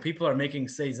 So people are making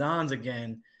Saisons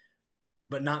again,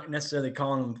 but not necessarily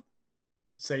calling them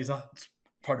Saisons.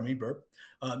 Pardon me, burp.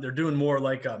 They're doing more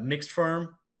like a mixed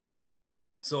firm.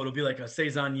 So it'll be like a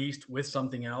Saison yeast with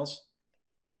something else.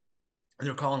 And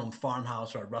they're calling them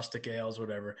farmhouse or rustic ales,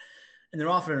 whatever. And they're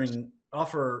often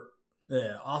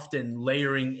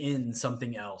layering in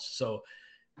something else. So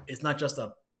it's not just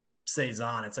a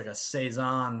Saison. It's like a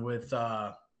Saison with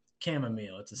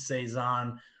chamomile. It's a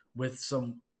Saison with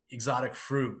some exotic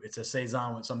fruit. It's a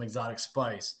Saison with some exotic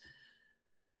spice.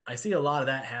 I see a lot of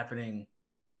that happening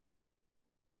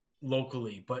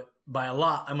locally, but by a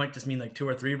lot, I might just mean like 2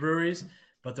 or 3 breweries,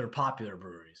 but they're popular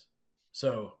breweries.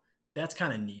 So that's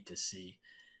kind of neat to see.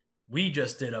 We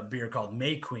just did a beer called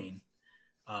May Queen,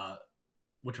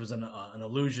 which was an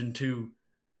allusion to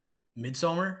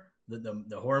Midsommar,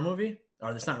 the horror movie. Or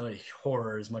it's not really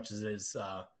horror as much as it is.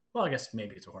 Well, I guess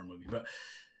maybe it's a horror movie. But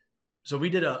so we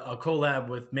did a collab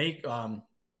with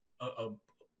a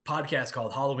podcast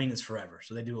called Halloween is Forever.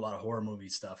 So they do a lot of horror movie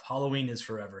stuff. Halloween is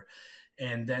Forever.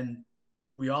 And then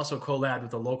we also collabed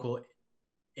with a local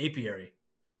apiary,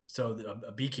 so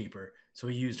a beekeeper. So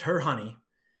we used her honey.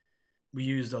 We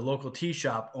used a local tea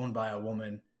shop owned by a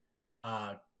woman,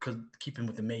 because keeping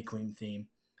with the May Queen theme.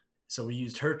 So we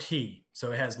used her tea.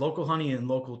 So it has local honey and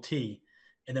local tea.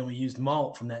 And then we used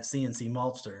malt from that CNC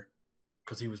maltster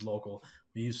because he was local.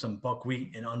 We used some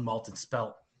buckwheat and unmalted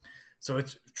spelt. So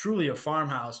it's truly a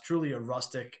farmhouse, truly a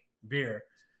rustic beer.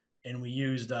 And we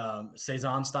used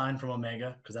Saisonstein from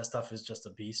Omega because that stuff is just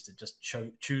a beast. It just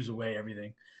chews away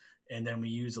everything. And then we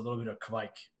used a little bit of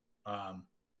Kvike,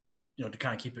 to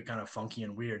kind of keep it kind of funky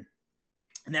and weird.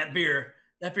 And that beer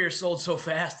sold so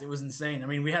fast. It was insane. I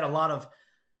mean, we had a lot of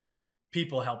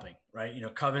people helping, right?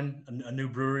 Coven, a new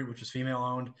brewery, which was female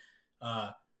owned.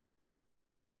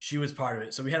 She was part of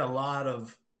it. So we had a lot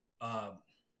of,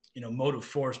 motive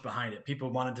force behind it. People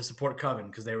wanted to support Coven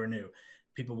because they were new.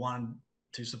 People wanted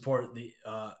to support the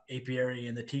apiary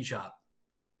and the tea shop.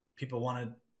 People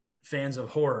wanted, fans of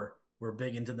horror were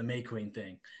big into the May Queen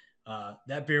thing.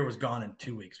 That beer was gone in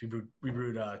 2 weeks. We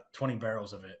brewed 20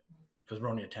 barrels of it because we're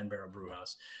only a 10-barrel brew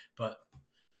house. But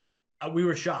we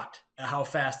were shocked at how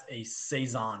fast a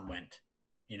Saison went,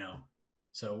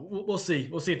 So we'll see.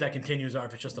 We'll see if that continues or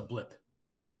if it's just a blip.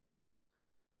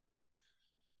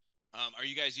 Are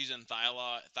you guys using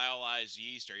thiolized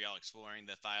yeast? Are y'all exploring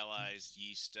the thiolized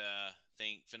yeast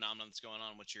phenomenon that's going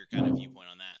on? What's your kind of viewpoint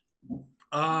on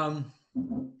that?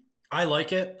 I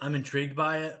like it. I'm intrigued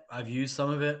by it. I've used some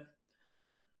of it.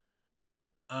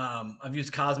 I've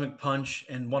used Cosmic Punch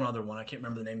and one other one. I can't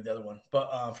remember the name of the other one,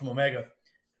 but from Omega.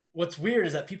 What's weird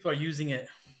is that people are using it,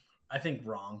 I think,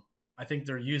 wrong. I think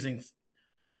they're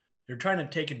trying to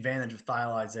take advantage of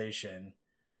thiolization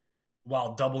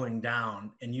while doubling down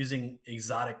and using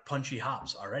exotic punchy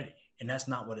hops already. And that's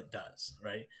not what it does,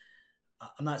 right?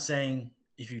 I'm not saying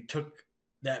if you took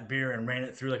that beer and ran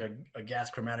it through like a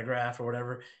gas chromatograph or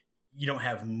whatever, you don't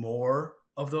have more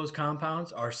of those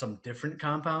compounds or some different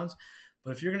compounds.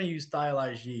 But if you're going to use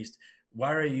thiolized yeast,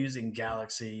 why are you using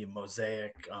Galaxy,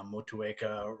 Mosaic,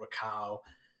 Motueka, Rakau,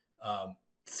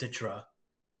 Citra?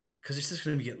 Because it's just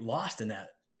going to get lost in that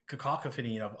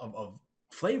cacophony of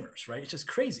flavors, right? It's just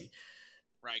crazy.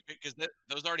 Right, because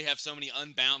those already have so many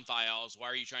unbound thiols. Why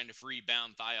are you trying to free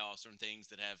bound thiols from things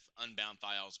that have unbound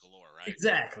thiols galore, right?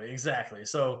 Exactly.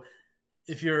 So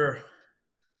if you're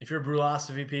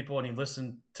Brülosophy people and you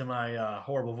listen to my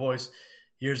horrible voice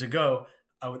years ago,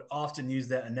 I would often use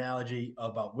that analogy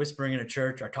about whispering in a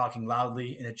church or talking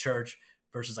loudly in a church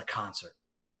versus a concert,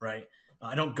 right?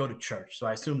 I don't go to church, so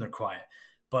I assume they're quiet.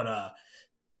 But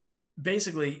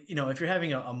basically, if you're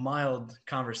having a mild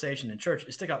conversation in church,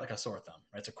 it stick out like a sore thumb,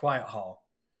 right? It's a quiet hall.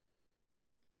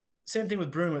 Same thing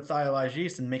with brewing with thiolized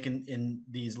yeast and making in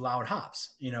these loud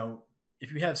hops.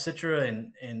 If you have Citra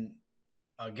and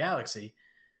Galaxy,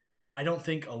 I don't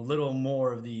think a little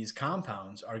more of these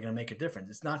compounds are going to make a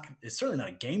difference. It's certainly not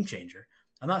a game changer.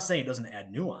 I'm not saying it doesn't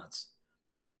add nuance,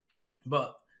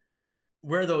 but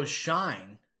where those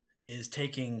shine is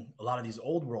taking a lot of these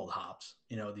old world hops,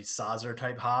 these Sazer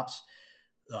type hops,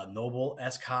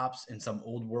 Noble-esque hops, and some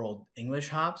old world English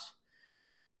hops,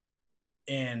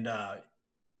 and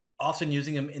often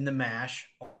using them in the mash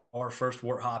or first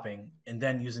wort hopping, and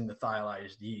then using the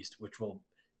thiolized yeast, which will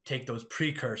take those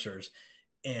precursors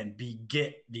and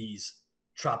get these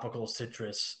tropical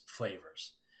citrus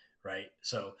flavors, right?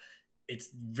 So it's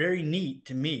very neat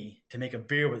to me to make a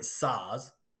beer with Saz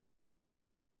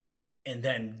and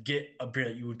then get a beer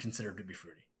that you would consider to be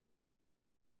fruity,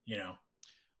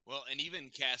 Well, and even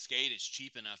Cascade is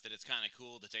cheap enough that it's kind of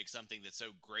cool to take something that's so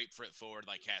grapefruit forward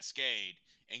like Cascade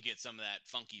and get some of that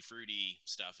funky, fruity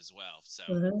stuff as well. So,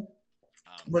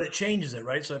 but it changes it,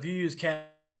 right? So if you use Cascade,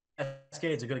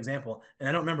 it's a good example. And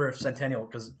I don't remember if Centennial,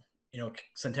 because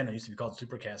Centennial used to be called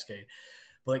Super Cascade,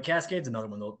 but like Cascade's another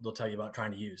one they'll tell you about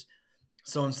trying to use.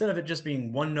 So instead of it just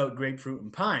being one note grapefruit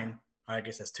and pine, I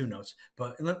guess that's two notes,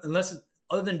 but unless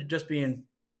other than just being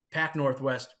Pac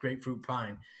Northwest grapefruit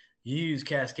pine, you use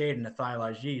Cascade and a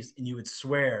thiolized yeast, and you would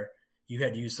swear you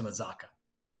had used some Azaka.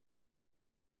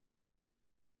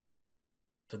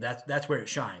 So that's where it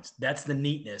shines. That's the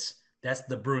neatness. That's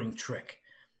the brewing trick.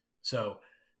 So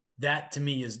that to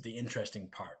me is the interesting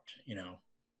part,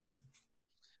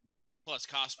 Plus,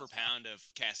 cost per pound of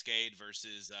Cascade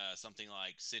versus something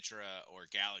like Citra or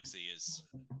Galaxy is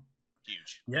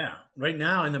huge. Yeah. Right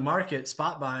now in the market,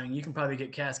 spot buying, you can probably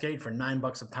get Cascade for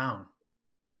 $9 a pound.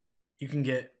 You can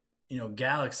get,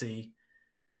 Galaxy,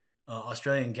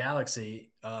 Australian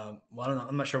Galaxy. I don't know.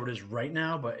 I'm not sure what it is right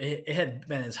now, but it had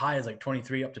been as high as like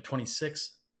 23 up to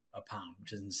 26 a pound,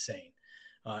 which is insane.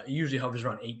 It usually hovers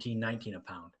around 18, 19 a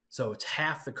pound. So it's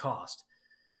half the cost.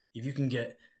 If you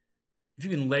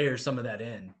can layer some of that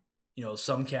in,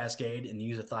 some Cascade and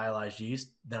use a thiolized yeast,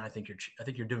 then I think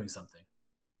you're doing something.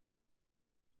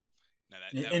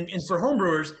 That and for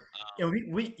homebrewers,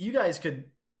 you guys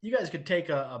could take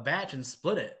a batch and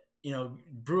split it.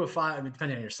 Brew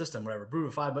depending on your system, whatever. Brew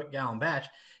a 5-gallon batch,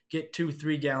 get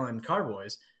 2-3 gallon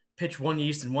carboys, pitch one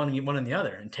yeast and one in the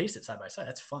other, and taste it side by side.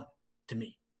 That's fun to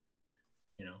me.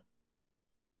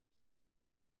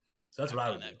 So that's what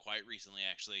I would do. That quite recently,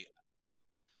 actually.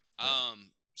 Yeah.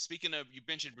 Speaking of, you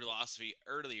mentioned Brülosophy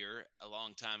earlier, a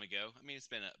long time ago. I mean, it's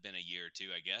been a year or two,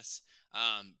 I guess.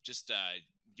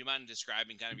 Do you mind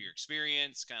describing kind of your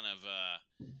experience, kind of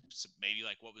maybe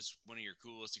like what was one of your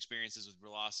coolest experiences with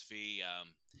Brülosophy?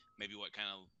 Maybe what kind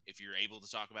of, if you're able to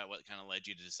talk about what kind of led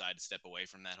you to decide to step away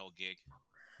from that whole gig?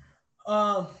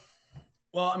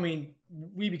 Well, I mean,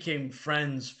 we became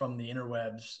friends from the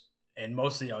interwebs, and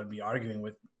mostly I would be arguing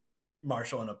with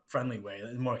Marshall in a friendly way,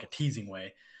 more like a teasing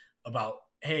way, about,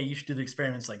 hey, you should do the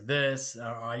experiments like this.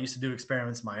 Or I used to do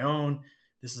experiments my own.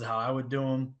 This is how I would do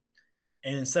them.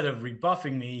 And instead of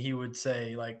rebuffing me, he would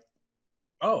say like,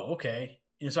 oh, okay.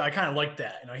 so I kind of liked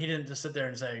that. He didn't just sit there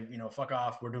and say, fuck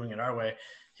off, we're doing it our way.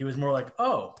 He was more like,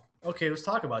 oh, okay, let's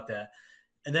talk about that.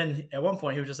 And then at one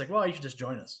point he was just like, well, you should just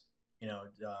join us,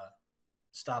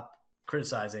 stop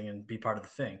criticizing and be part of the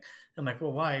thing. I'm like,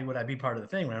 well, why would I be part of the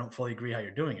thing when I don't fully agree how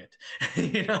you're doing it?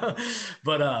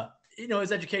 But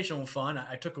it's educational and fun.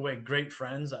 I took away great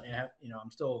friends.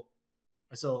 I'm still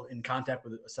in contact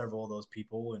with several of those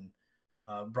people, and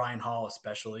Brian Hall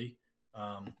especially.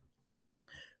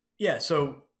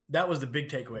 So that was the big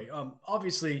takeaway.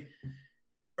 Obviously,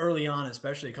 early on,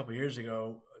 especially a couple of years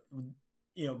ago,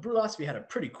 Brülosophy had a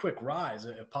pretty quick rise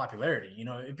of popularity.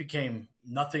 It became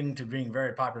nothing to being a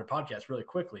very popular podcast really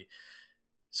quickly.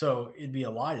 So it'd be a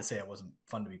lie to say it wasn't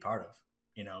fun to be part of.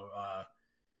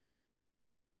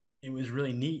 It was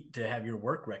really neat to have your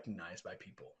work recognized by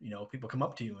people. People come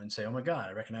up to you and say, "Oh my God,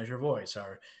 I recognize your voice,"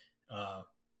 or, "I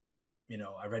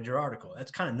read your article." That's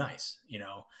kind of nice,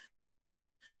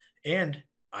 And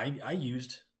I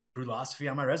used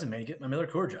Brülosophy on my resume to get my Miller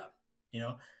Coors job.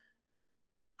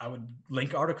 I would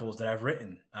link articles that I've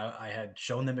written. I had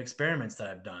shown them experiments that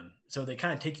I've done. So they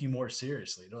kind of take you more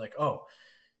seriously. They're like, oh,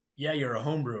 yeah, you're a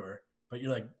home brewer, but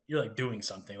you're like doing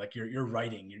something. Like you're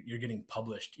writing, you're getting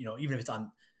published, even if it's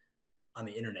on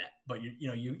the internet, but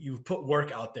you've put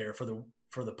work out there for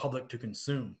the public to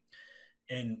consume.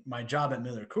 And my job at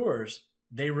Miller Coors,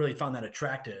 they really found that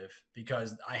attractive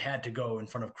because I had to go in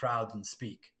front of crowds and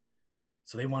speak.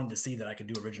 So they wanted to see that I could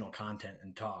do original content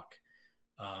and talk.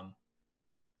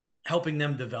 Helping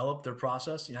them develop their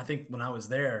process. I think when I was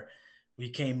there, we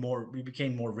became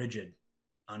more rigid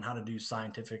on how to do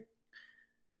scientific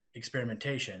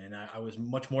experimentation. And I was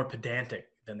much more pedantic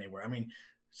than they were. I mean,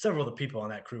 several of the people on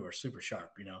that crew are super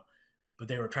sharp, but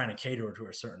they were trying to cater to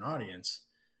a certain audience.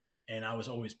 And I was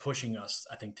always pushing us,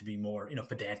 I think, to be more,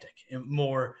 pedantic and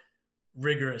more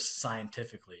rigorous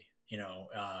scientifically,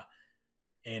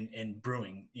 and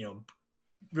brewing,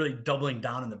 really doubling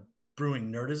down in the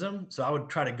brewing nerdism. So I would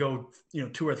try to go,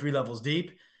 2 or 3 levels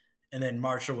deep, and then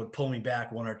Marshall would pull me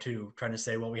back 1 or 2, trying to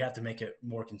say, well, we have to make it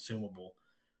more consumable,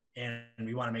 and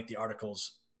we want to make the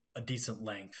articles a decent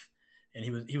length. And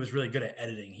he was really good at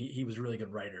editing. He was a really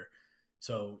good writer.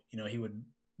 So, he would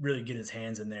really get his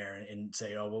hands in there and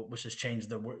say, oh, well, let's just change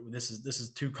this is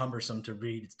too cumbersome to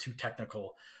read. It's too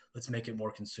technical. Let's make it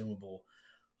more consumable.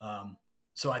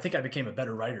 So I think I became a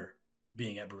better writer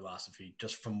being at Brülosophy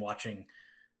just from watching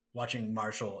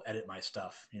Marshall edit my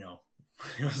stuff. It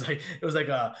was like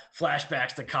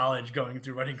flashbacks to college, going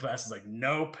through writing classes. Like,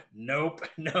 nope.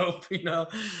 So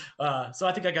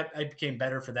I think I became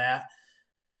better for that.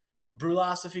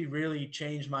 Brülosophy really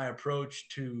changed my approach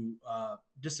to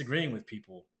disagreeing with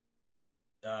people,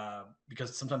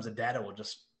 because sometimes the data will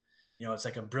just, it's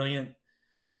like a brilliant,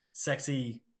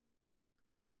 sexy,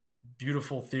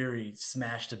 beautiful theory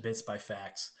smashed to bits by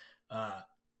facts.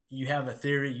 You have a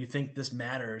theory, you think this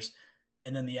matters,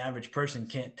 and then the average person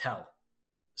can't tell.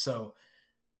 So,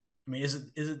 I mean, is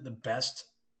it the best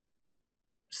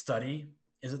study?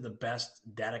 Is it the best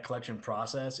data collection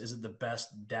process? Is it the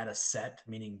best data set,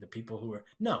 meaning the people who are,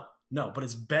 no, but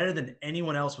it's better than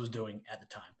anyone else was doing at the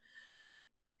time.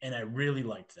 And I really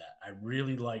liked that. I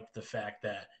really liked the fact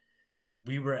that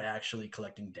we were actually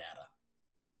collecting data,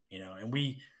 and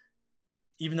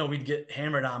even though we'd get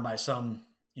hammered on by some,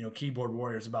 keyboard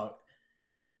warriors about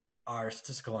our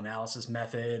statistical analysis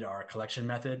method, our collection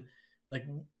method, like,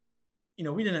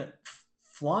 we didn't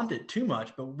flaunt it too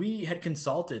much, but we had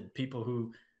consulted people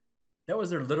who, that was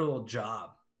their literal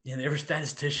job. They were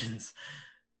statisticians,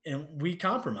 and we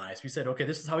compromised. We said, okay,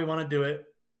 this is how we want to do it.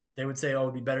 They would say, oh,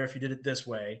 it'd be better if you did it this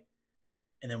way.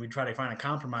 And then we'd try to find a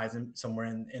compromise somewhere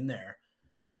in there.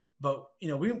 But, we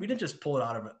didn't just pull it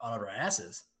out of our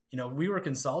asses. We were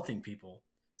consulting people.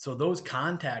 So those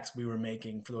contacts we were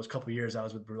making for those couple of years I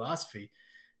was with Brülosophy,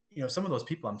 some of those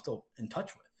people I'm still in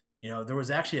touch with. There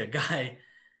was actually a guy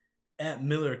at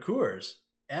Miller Coors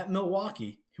at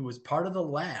Milwaukee who was part of the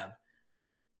lab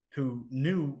who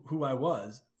knew who I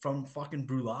was from fucking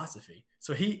Brülosophy.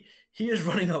 So he is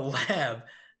running a lab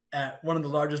at one of the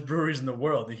largest breweries in the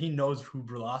world, and he knows who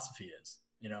Brülosophy is.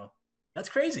 That's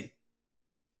crazy.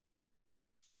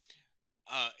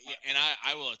 Yeah, and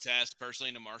I will attest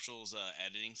personally to Marshall's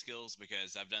editing skills,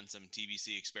 because I've done some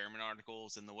TBC experiment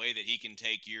articles, and the way that he can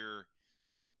take your,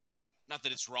 not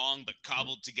that it's wrong, but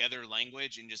cobbled together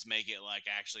language and just make it like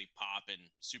actually pop and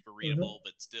super readable,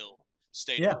 but still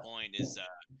stay to the point is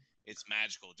it's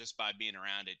magical. Just by being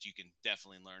around it, you can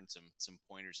definitely learn some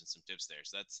pointers and some tips there.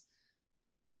 So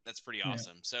that's pretty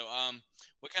awesome. So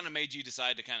what kind of made you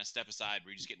decide to kind of step aside?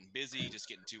 Were you just getting busy, just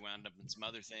getting too wound up in some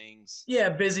other things? Yeah,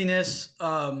 busyness.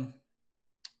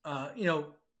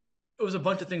 it was a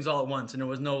bunch of things all at once, and there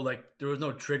was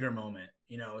no trigger moment,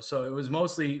 So it was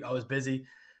mostly I was busy,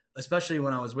 especially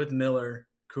when I was with Miller,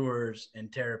 Coors,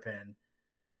 and Terrapin.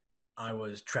 I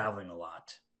was traveling a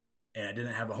lot, and I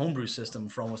didn't have a homebrew system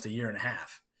for almost a year and a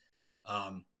half.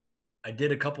 I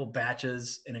did a couple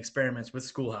batches and experiments with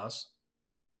Schoolhouse,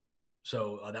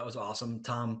 so that was awesome.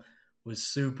 Tom was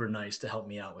super nice to help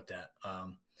me out with that.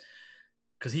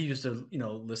 Because he used to,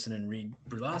 listen and read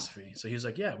Brülosophy. So he was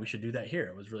like, yeah, we should do that here.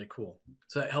 It was really cool.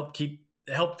 So it helped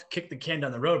kick the can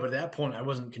down the road. But at that point, I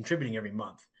wasn't contributing every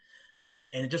month.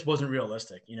 And it just wasn't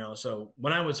realistic, So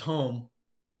when I was home,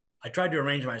 I tried to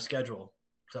arrange my schedule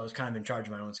because I was kind of in charge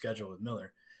of my own schedule with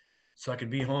Miller. So I could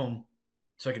be home,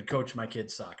 so I could coach my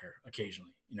kids' soccer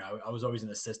occasionally. I was always an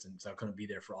assistant because I couldn't be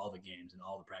there for all the games and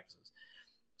all the practices.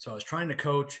 So I was trying to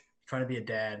coach, trying to be a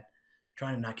dad,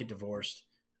 trying to not get divorced,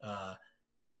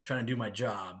 trying to do my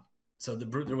job. So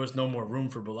there was no more room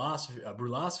for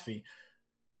Brülosophy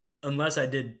unless I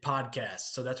did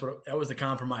podcasts. So that was the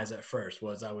compromise at first.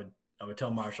 Was I would tell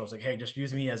Marshall, I was like, hey, just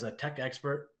use me as a tech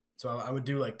expert. So I would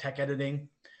do like tech editing.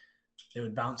 They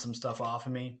would bounce some stuff off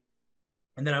of me,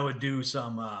 and then I would do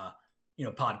some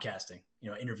podcasting,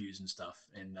 interviews and stuff,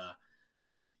 and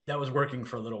that was working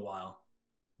for a little while.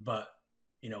 But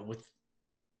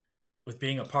with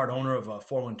being a part owner of a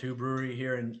 412 brewery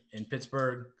here in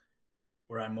Pittsburgh,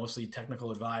 where I'm mostly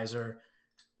technical advisor,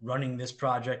 running this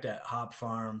project at Hop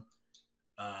Farm,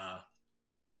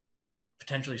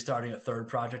 potentially starting a third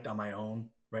project on my own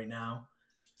right now.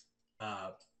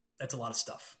 That's a lot of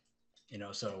stuff,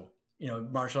 So,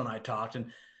 Marshall and I talked,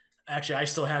 and actually I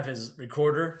still have his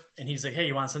recorder, and he's like, hey,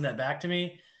 you want to send that back to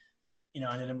me?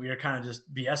 And then we were kind of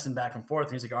just BSing back and forth.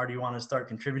 And he's like, do you want to start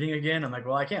contributing again? I'm like,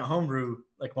 well, I can't homebrew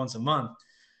like once a month.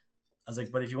 I was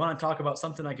like, but if you want to talk about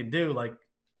something I can do, like,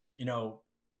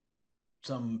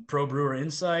 some pro brewer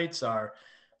insights or,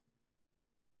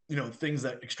 things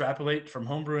that extrapolate from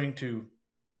homebrewing to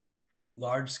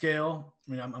large scale.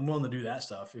 I mean, I'm willing to do that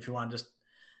stuff. If you want to just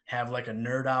have like a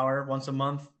nerd hour once a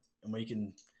month and we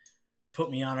can put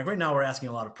me on. Like right now we're asking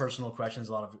a lot of personal questions,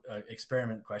 a lot of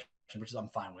experiment questions, which I'm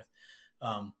fine with.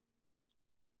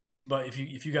 But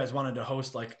if you guys wanted to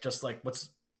host just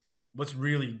what's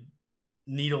really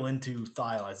needle into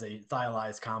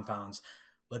thiolized compounds,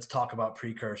 let's talk about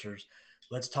precursors.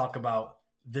 Let's talk about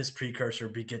this precursor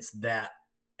begets that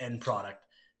end product.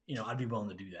 I'd be willing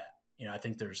to do that. I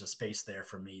think there's a space there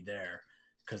for me there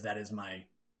because that is my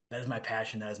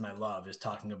passion. That is my love, is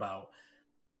talking about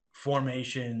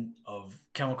formation of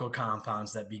chemical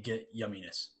compounds that beget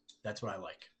yumminess. That's what I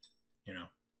like,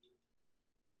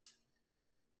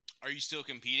 Are you still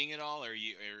competing at all? Are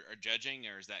you or judging,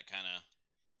 or is that kind of?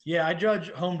 Yeah, I judge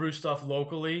homebrew stuff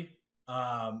locally.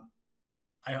 I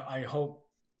hope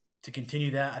to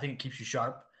continue that. I think it keeps you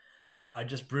sharp. I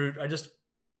just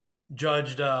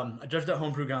judged at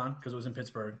Homebrew Gone because it was in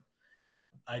Pittsburgh.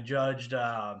 I judged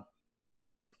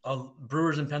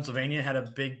brewers in Pennsylvania had a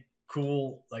big,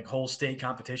 cool, like whole state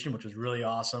competition, which was really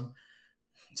awesome.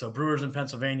 So Brewers in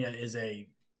Pennsylvania is a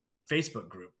Facebook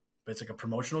group, but it's like a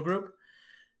promotional group.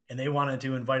 And they wanted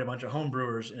to invite a bunch of home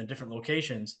brewers in different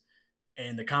locations.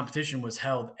 And the competition was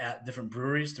held at different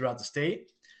breweries throughout the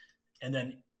state. And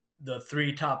then the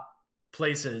 3 top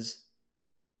places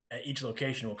at each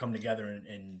location will come together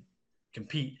and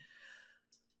compete.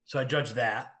 So I judged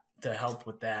that to help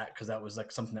with that because that was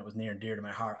like something that was near and dear to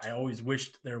my heart. I always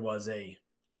wished there was a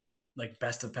like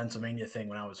best of Pennsylvania thing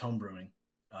when I was homebrewing.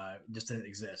 It just didn't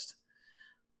exist.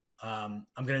 I'm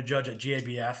going to judge at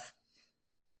GABF.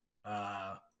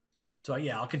 So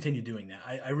yeah, I'll continue doing that.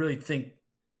 I really think,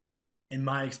 in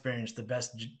my experience, the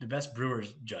best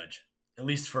brewers judge, at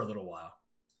least for a little while,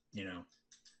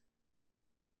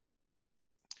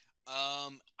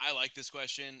 I like this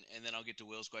question, and then I'll get to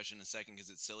Will's question in a second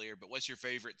because it's sillier. But what's your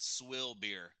favorite swill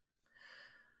beer?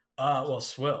 Well,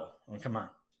 swill. Well, come on.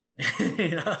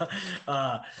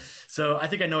 So I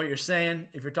think I know what you're saying.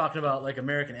 If you're talking about like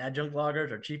American adjunct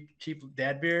lagers or cheap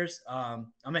dad beers,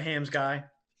 I'm a Hams guy.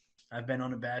 I've been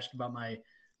unabashed about my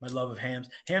love of Hams.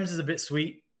 Hams is a bit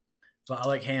sweet, but I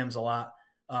like Hams a lot.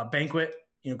 Banquet,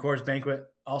 Coors Banquet,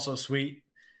 also sweet.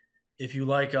 If you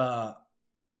like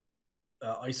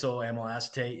isoamyl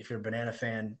acetate, if you're a banana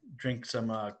fan, drink some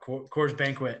Coors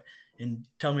Banquet and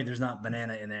tell me there's not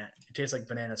banana in that. It tastes like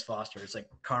Bananas Foster. It's like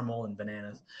caramel and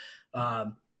bananas.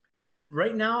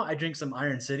 Right now, I drink some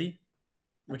Iron City,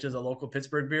 which is a local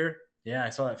Pittsburgh beer. Yeah, I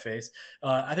saw that face.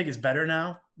 I think it's better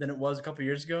now than it was a couple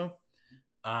years ago.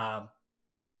 I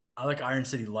like Iron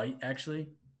City Light, actually.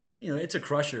 It's a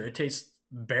crusher. It tastes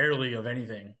barely of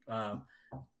anything.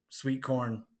 Sweet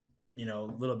corn, a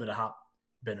little bit of hop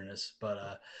bitterness.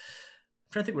 But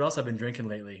trying to think what else I've been drinking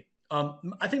lately.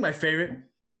 I think my favorite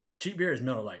cheap beer is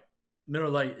Miller Lite. Miller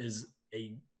Lite is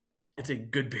it's a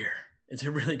good beer. It's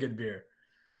a really good beer.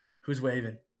 Who's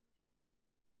waving?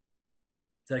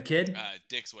 Is that a kid?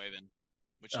 Dick's waving.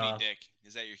 Which neat Dick?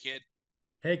 Is that your kid?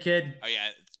 Hey, kid. Oh yeah,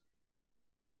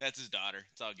 that's his daughter.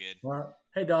 It's all good. Well,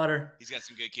 hey, daughter. He's got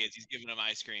some good kids. He's giving them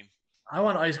ice cream. I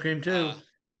want ice cream too.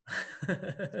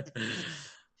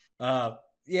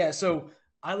 Yeah, so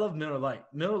I love Miller Lite.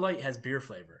 Miller Lite has beer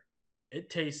flavor. It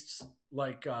tastes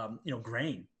like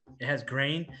grain. It has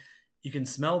grain. You can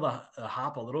smell the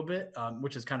hop a little bit,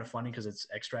 which is kind of funny because it's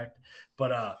extract.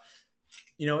 But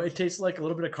it tastes like a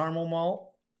little bit of caramel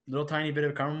malt, little tiny bit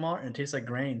of caramel malt, and it tastes like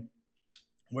grain.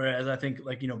 Whereas I think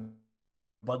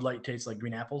Bud Light tastes like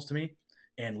green apples to me,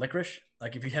 and licorice.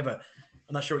 Like if you have I'm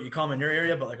not sure what you call them in your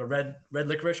area, but like a red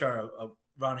licorice, or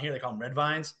around here they call them red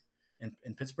vines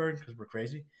in Pittsburgh because we're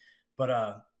crazy.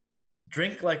 But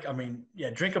drink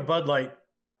a Bud Light,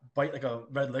 bite like a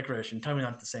red licorice, and tell me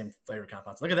not the same flavor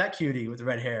compounds. Look at that cutie with the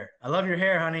red hair. I love your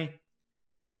hair, honey.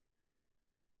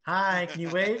 Hi, can you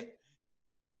wave?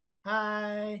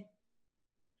 Hi.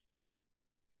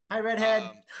 Hi, redhead.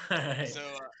 All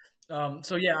right.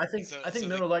 So yeah, I think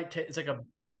Miller Lite it's like a.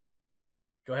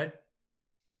 Go ahead.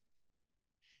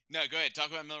 No, go ahead.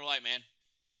 Talk about Miller Lite, man,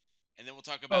 and then we'll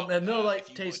talk about. Miller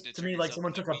Lite tastes to me like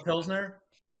someone took a Pilsner.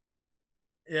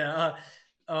 Yeah.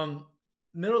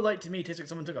 Miller Lite to me tastes like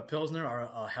someone took a Pilsner or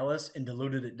a Helles and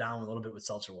diluted it down a little bit with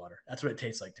seltzer water. That's what it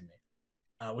tastes like to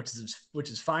me, which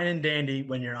is fine and dandy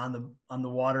when you're on the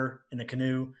water in a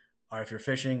canoe, or if you're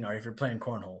fishing, or if you're playing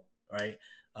cornhole, right?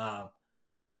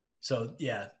 So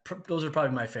yeah, those are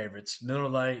probably my favorites: Miller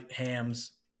Lite,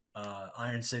 Hams,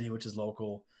 Iron City, which is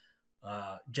local,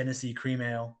 Genesee Cream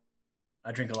Ale.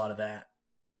 I drink a lot of that.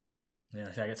 Yeah,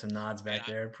 I get some nods back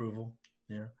there, approval.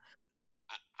 Yeah.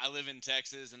 I live in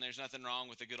Texas, and there's nothing wrong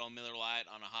with a good old Miller Lite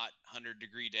on a hot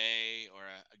 100-degree day, or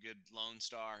a good Lone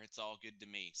Star. It's all good to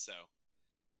me. So,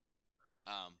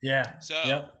 yeah. So,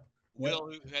 yep. Will,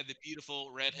 who had the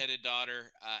beautiful redheaded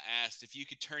daughter, asked if you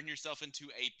could turn yourself into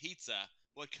a pizza,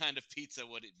 what kind of pizza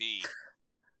would it be?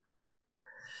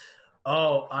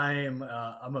 Oh, I'm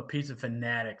a pizza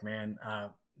fanatic, man.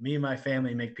 Me and my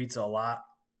family make pizza a lot.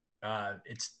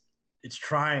 It's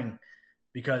trying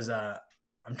because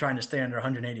I'm trying to stay under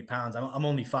 180 pounds. I'm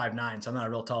only 5'9", so I'm not a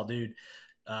real tall dude.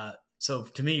 So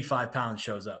to me, 5 pounds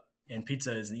shows up, and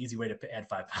pizza is an easy way to add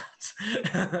 5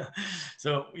 pounds.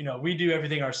 So we do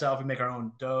everything ourselves. We make our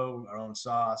own dough, our own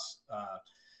sauce,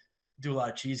 do a lot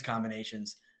of cheese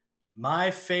combinations.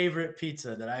 My favorite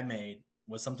pizza that I made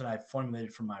was something I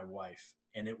formulated for my wife,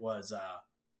 and it was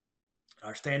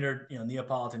our standard,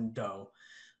 Neapolitan dough,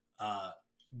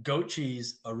 goat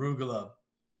cheese, arugula,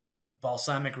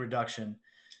 balsamic reduction,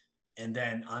 and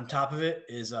then on top of it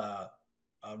is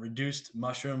reduced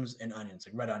mushrooms and onions,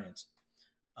 like red onions.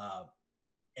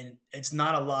 And it's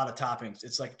not a lot of toppings.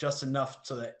 It's like just enough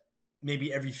so that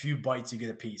maybe every few bites you get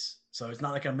a piece. So it's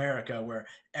not like America where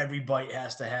every bite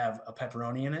has to have a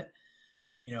pepperoni in it.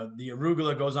 The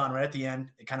arugula goes on right at the end.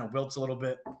 It kind of wilts a little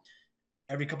bit.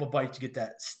 Every couple bites, you get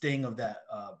that sting of that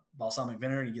balsamic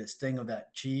vinegar. You get a sting of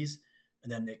that cheese,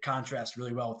 and then it contrasts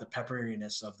really well with the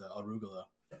pepperiness of the arugula.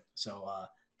 So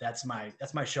that's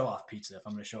my show-off pizza if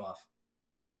I'm going to show off.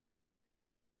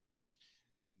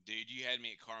 Dude, you had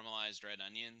me at caramelized red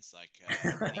onions, like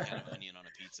any kind of onion on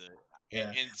a pizza. Yeah.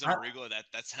 And some arugula,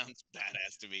 that sounds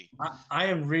badass to me. I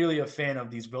am really a fan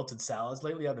of these wilted salads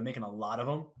lately. I've been making a lot of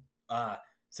them.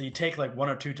 So you take like one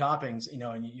or two toppings,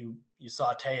 and you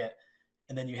saute it,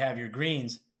 and then you have your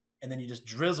greens, and then you just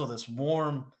drizzle this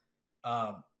warm,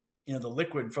 the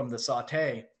liquid from the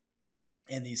saute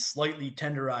and these slightly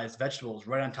tenderized vegetables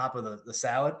right on top of the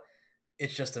salad.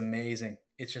 It's just amazing.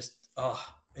 It's just,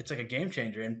 it's like a game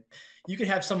changer. And you can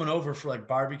have someone over for like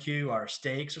barbecue or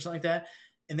steaks or something like that,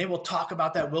 and they will talk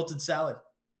about that wilted salad.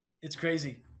 It's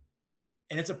crazy.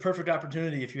 And it's a perfect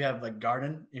opportunity if you have like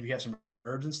garden, if you have some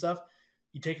herbs and stuff.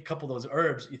 You take a couple of those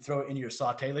herbs, you throw it into your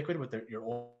saute liquid with your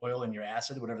oil and your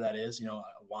acid, whatever that is, a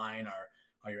wine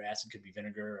or your acid could be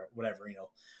vinegar or whatever,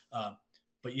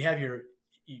 but you have your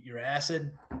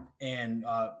acid and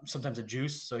sometimes a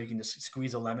juice. So you can just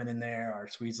squeeze a lemon in there or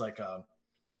squeeze like a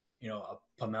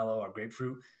pomelo or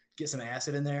grapefruit, get some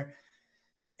acid in there.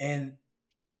 And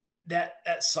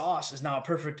that sauce is now a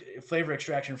perfect flavor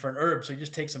extraction for an herb. So you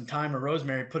just take some thyme or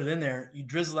rosemary, put it in there, you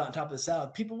drizzle it on top of the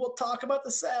salad. People will talk about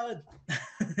the salad.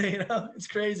 It's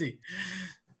crazy.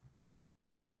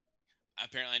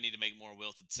 Apparently I need to make more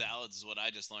wilted salads is what I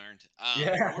just learned.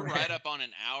 Yeah, we're right up on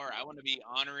an hour. I want to be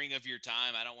honoring of your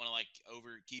time. I don't want to over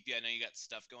keep you. I know you got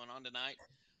stuff going on tonight.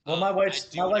 Well, my I wife's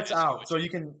do wanna ask you out, what so you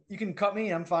can cut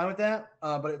me. I'm fine with that.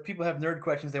 But if people have nerd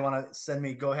questions they want to send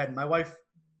me, go ahead. My wife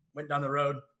went down the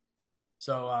road,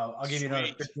 so I'll give you another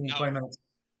Sweet. 15, No. 20 minutes.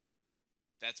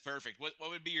 That's perfect. What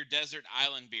would be your desert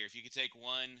island beer? If you could take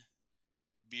one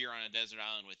beer on a desert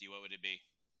island with you, what would it be?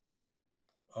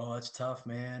 Oh, that's tough,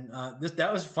 man.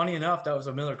 That was funny enough. That was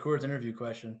a Miller Coors interview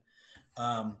question.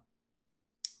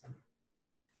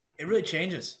 It really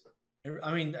changes.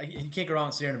 I mean, you can't go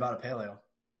wrong Sierra Nevada Pale Ale.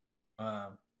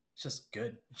 It's just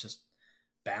good. It's just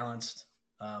balanced.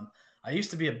 I used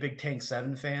to be a big Tank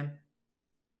 7 fan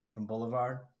from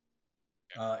Boulevard.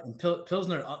 And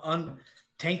Pilsner,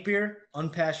 tank beer,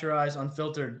 unpasteurized,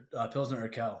 unfiltered Pilsner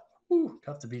Urquell.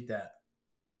 Tough to beat that.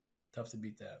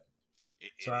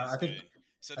 So I think Good.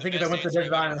 So I the think if I best went to a answer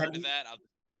desert I've ever island, I heard had to that,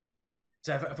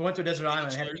 so if I went to a desert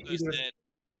island, I had Kenny either. said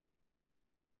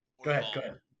Go ahead.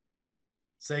 Orval.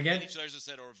 Say again. Kenny Schlerzer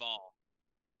said Orval.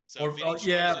 So Or Vinny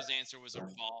yeah. Schlerzer's answer was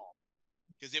Orval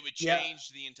because it would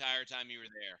change the entire time you were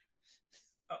there.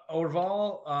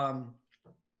 Orval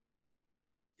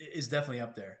is definitely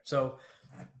up there. So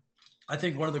I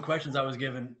think one of the questions I was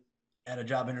given at a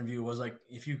job interview was like,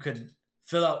 if you could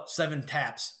fill out 7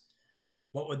 taps,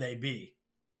 what would they be?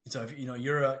 So if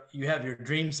you have your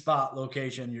dream spot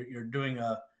location, you're doing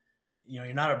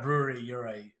you're not a brewery, you're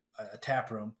a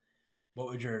tap room. What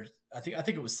would I think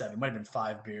it was 7, it might have been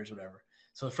 5 beers, whatever.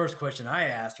 So the first question I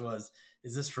asked was,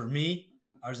 is this for me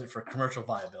or is it for commercial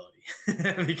viability?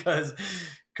 Because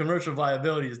commercial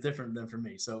viability is different than for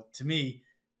me. So to me,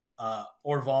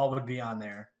 Orval would be on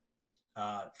there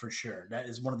for sure. That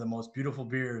is one of the most beautiful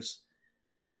beers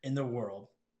in the world.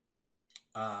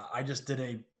 I just did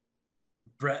a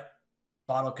Brett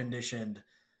bottle conditioned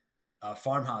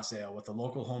farmhouse ale with a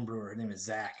local home brewer. Her name is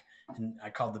Zach, and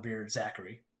I called the beer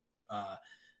Zachary.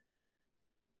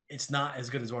 It's not as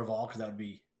good as Orval because that would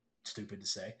be stupid to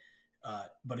say,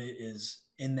 but it is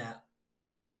in that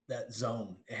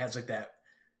zone. It has like that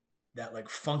like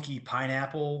funky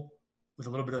pineapple with a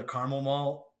little bit of caramel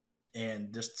malt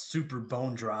and just super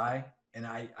bone dry. And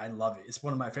I love it. It's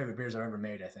one of my favorite beers I've ever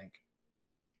made, I think.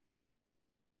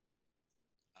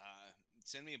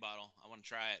 Send me a bottle. I want to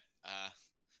try it.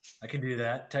 I can do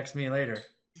that. Text me later.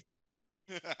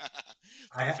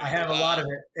 I Perfect. have a lot of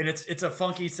it, and it's a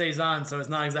funky saison, so it's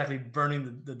not exactly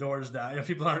burning the doors down.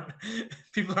 People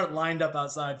aren't lined up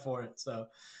outside for it. So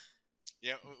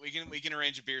yeah, we can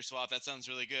arrange a beer swap. That sounds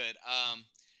really good.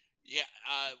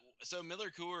 So Miller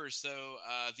Coors. So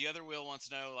the other Will wants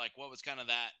to know, like, what was kind of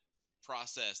that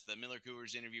process, the Miller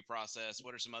Coors interview process?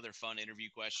 What are some other fun interview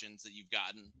questions that you've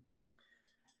gotten?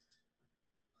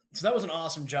 So that was an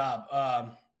awesome job.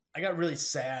 I got really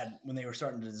sad when they were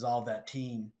starting to dissolve that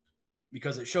team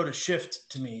because it showed a shift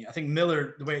to me. I think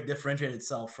Miller, the way it differentiated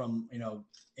itself from,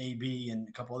 AB and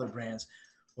a couple other brands,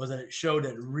 was that it showed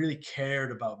that it really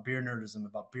cared about beer nerdism,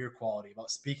 about beer quality,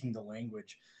 about speaking the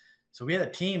language. So we had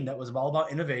a team that was all about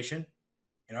innovation,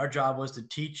 and our job was to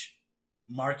teach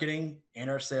marketing and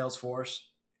our sales force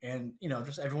and,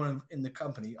 just everyone in the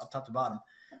company, up top to bottom.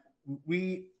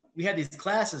 We had these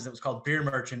classes that was called Beer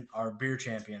Merchant or Beer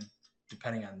Champion,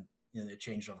 depending on, they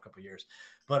changed over a couple of years.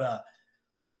 But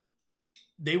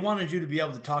they wanted you to be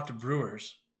able to talk to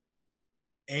brewers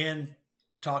and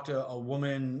talk to a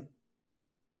woman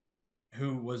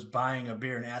who was buying a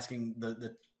beer and asking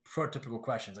the prototypical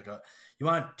questions. Like, you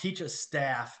want to teach a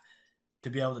staff to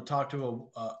be able to talk to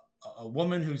a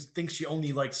woman who thinks she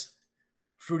only likes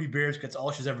fruity beers because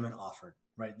all she's ever been offered,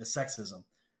 right? The sexism.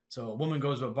 So a woman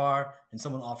goes to a bar and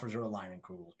someone offers her a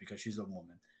Leinenkugel because she's a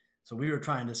woman. So we were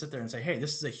trying to sit there and say, hey,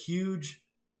 this is a huge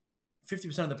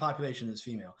 50% of the population is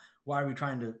female. Why are we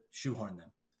trying to shoehorn them?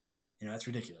 That's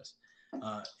ridiculous.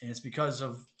 And it's because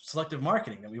of selective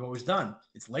marketing that we've always done.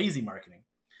 It's lazy marketing.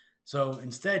 So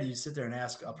instead, you sit there and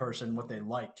ask a person what they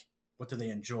like, what do they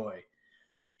enjoy,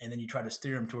 and then you try to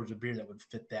steer them towards a beer that would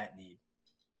fit that need.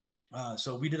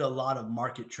 So we did a lot of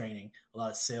market training, a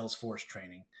lot of sales force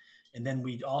training. And then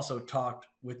we also talked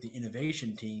with the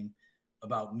innovation team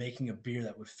about making a beer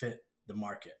that would fit the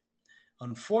market.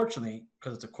 Unfortunately,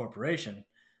 because it's a corporation,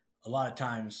 a lot of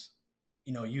times,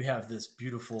 you have this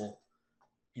beautiful,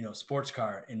 sports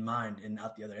car in mind, and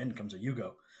out the other end comes a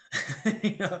Yugo,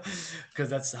 because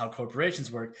that's how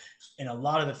corporations work. And a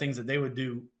lot of the things that they would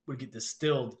do would get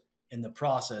distilled in the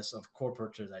process of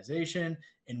corporatization,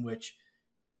 in which,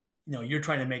 you're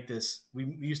trying to make this.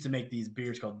 We used to make these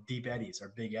beers called Deep Eddies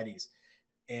or Big Eddies,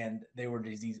 and they were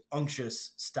these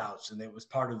unctuous stouts, and it was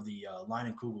part of the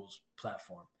Leinenkugel's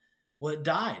platform. Well, it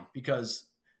died because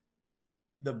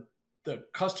the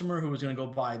customer who was going to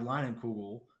go buy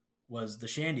Leinenkugel was the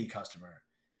Shandy customer.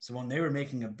 So when they were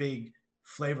making a big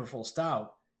flavorful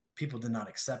stout, people did not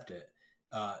accept it.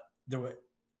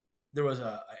 There was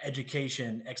a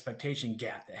education expectation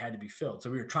gap that had to be filled. So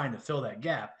we were trying to fill that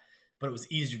gap, but it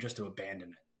was easier just to abandon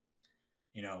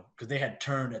it, you know, because they had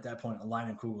turned at that point a Line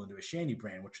and Kugel into a Shandy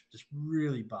brand, which just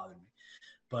really bothered me.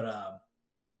 But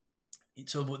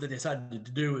so what they decided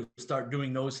to do is start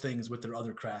doing those things with their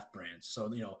other craft brands.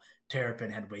 So, you know, Terrapin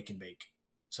had Wake and Bake.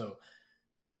 So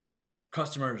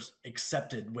customers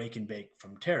accepted Wake and Bake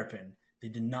from Terrapin. They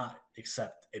did not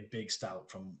accept a big stout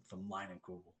from Line and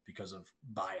Kugel because of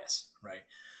bias, right?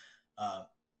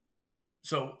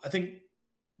 So I think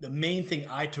the main thing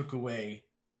I took away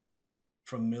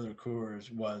from Miller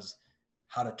Coors was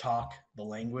how to talk the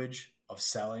language of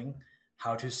selling,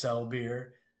 how to sell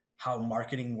beer, how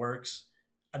marketing works.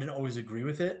 I didn't always agree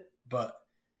with it, but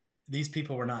these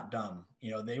people were not dumb.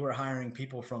 You know, they were hiring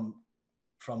people from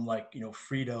like, you know,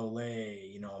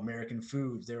 Frito-Lay, you know, American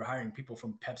Foods. They were hiring people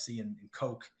from Pepsi and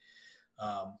Coke,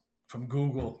 from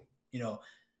Google. You know,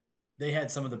 they had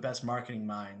some of the best marketing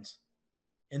minds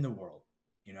in the world,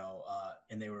 you know,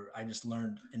 and I just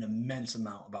learned an immense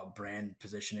amount about brand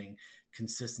positioning,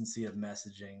 consistency of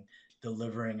messaging,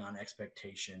 delivering on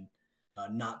expectation,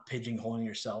 not pigeonholing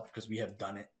yourself because we had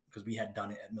done it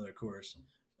at Miller Coors,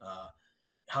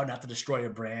 how not to destroy a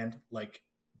brand like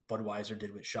Budweiser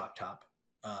did with Shock Top.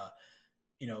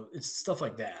 You know, it's stuff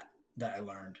like that I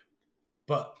learned.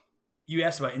 But you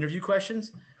asked about interview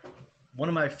questions. One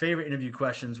of my favorite interview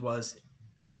questions was,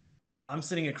 I'm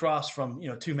sitting across from, you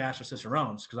know, two Master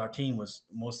Cicerones because our team was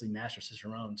mostly Master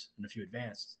Cicerones and a few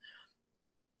advanced.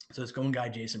 So this one guy,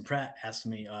 Jason Pratt, asked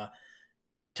me,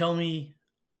 tell me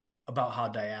about how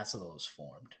diacetyl is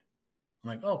formed. I'm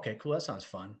like, oh, okay, cool. That sounds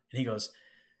fun. And he goes,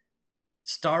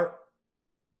 start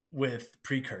with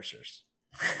precursors.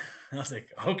 I was like,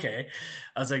 okay.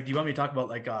 I was like, do you want me to talk about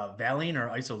like valine or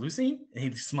isoleucine? And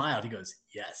he smiled. He goes,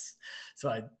 yes. So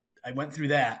I went through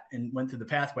that and went through the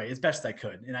pathway as best I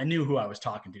could. And I knew who I was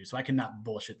talking to. So I could not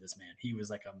bullshit this man. He was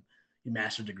like a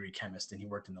master's degree chemist and he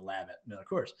worked in the lab at Miller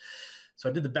Coors. So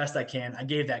I did the best I can. I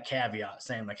gave that caveat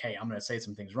saying like, hey, I'm going to say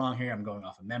some things wrong here. I'm going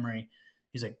off of memory.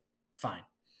 He's like, fine.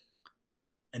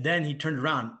 And then he turned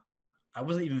around. I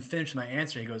wasn't even finished my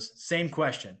answer. He goes, same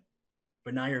question,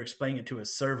 but now you're explaining it to a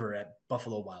server at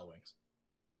Buffalo Wild Wings.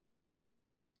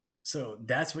 So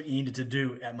that's what you needed to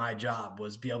do at my job,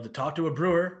 was be able to talk to a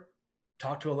brewer,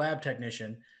 talk to a lab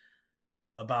technician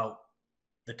about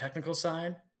the technical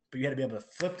side, but you had to be able to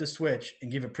flip the switch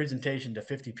and give a presentation to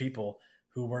 50 people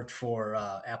who worked for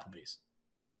Applebee's,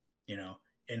 you know,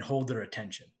 and hold their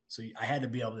attention. So I had to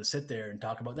be able to sit there and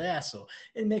talk about the asshole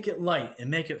and make it light and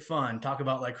make it fun. Talk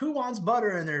about like, who wants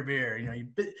butter in their beer? You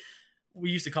know, we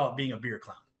used to call it being a beer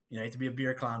clown. You know, you have to be a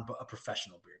beer clown, but a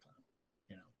professional beer clown,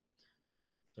 you know.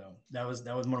 So that was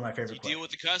one of my favorite questions. Deal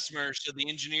with the customers so the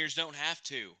engineers don't have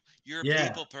to. You're a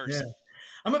people person. Yeah.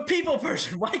 I'm a people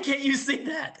person. Why can't you see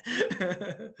that?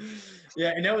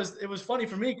 Yeah, and it was funny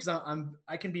for me because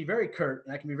I can be very curt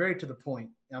and I can be very to the point.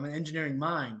 I'm an engineering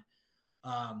mind,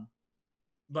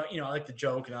 but you know, I like to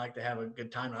joke and I like to have a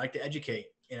good time. I like to educate,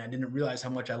 and I didn't realize how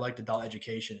much I liked adult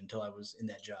education until I was in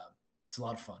that job. It's a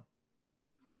lot of fun.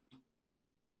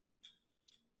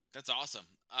 That's awesome.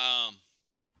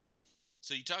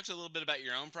 So you talked a little bit about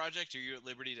your own project. Are you at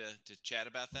liberty to chat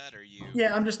about that? Or you?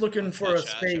 Yeah, I'm just looking for a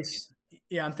space.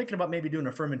 Yeah, I'm thinking about maybe doing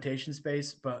a fermentation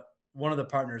space, but one of the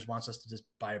partners wants us to just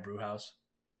buy a brew house.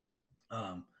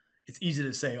 It's easy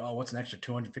to say, oh, what's an extra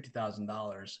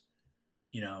 $250,000?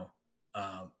 You know,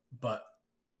 but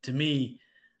to me,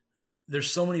 there's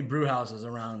so many brew houses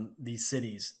around these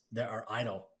cities that are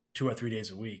idle 2 or 3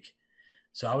 days a week.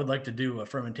 So I would like to do a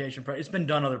fermentation. It's been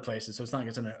done other places, so it's not like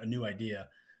it's a new idea.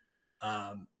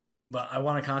 But I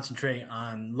want to concentrate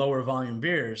on lower volume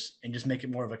beers and just make it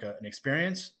more of like an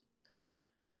experience.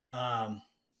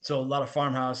 So a lot of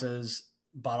farmhouses,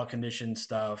 bottle conditioned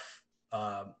stuff.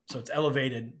 So it's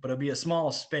elevated, but it'll be a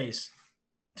small space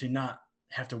to not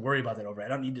have to worry about that overhead.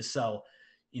 I don't need to sell,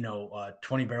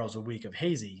 20 barrels a week of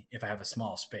hazy if I have a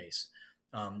small space.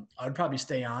 I'd probably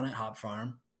stay on at Hop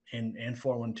Farm and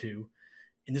 412,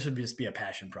 and this would just be a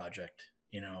passion project.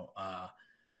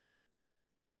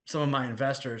 Some of my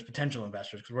investors, potential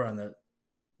investors, because we're on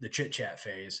the chit chat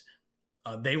phase,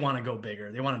 they want to go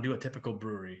bigger. They want to do a typical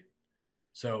brewery.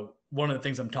 So one of the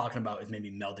things I'm talking about is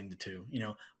maybe melding the two.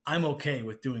 I'm okay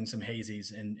with doing some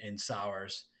hazies and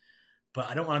sours, but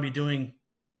I don't want to be doing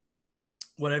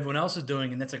what everyone else is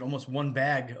doing. And that's like almost one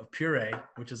bag of puree,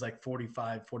 which is like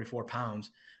 45, 44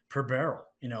 pounds per barrel.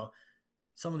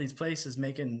 Some of these places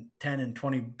making 10 and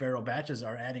 20 barrel batches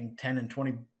are adding 10 and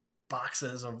 20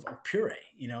 boxes of puree.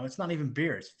 It's not even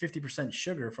beer. It's 50%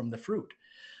 sugar from the fruit.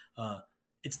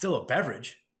 It's still a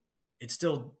beverage, It's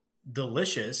still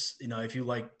delicious, you know, if you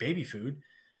like baby food,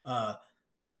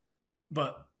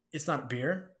 but it's not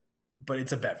beer, but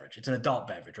it's a beverage. It's an adult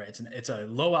beverage, right? It's a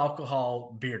low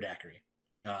alcohol beer daiquiri,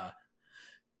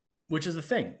 which is the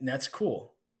thing. And that's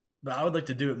cool. But I would like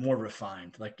to do it more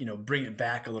refined, like, you know, bring it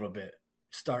back a little bit,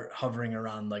 start hovering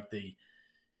around like the,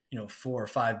 you know, 4 or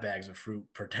 5 bags of fruit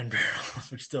per 10 barrels,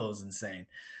 which still is insane,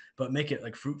 but make it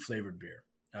like fruit flavored beer,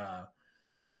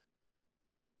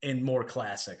 and more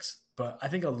classics. But I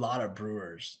think a lot of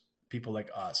brewers, people like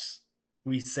us,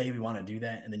 we say we want to do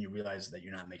that, and then you realize that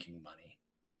you're not making money.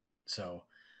 So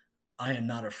I am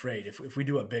not afraid. If we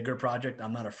do a bigger project,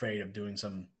 I'm not afraid of doing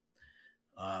some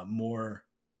more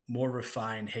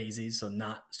refined hazies. So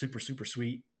not super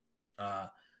sweet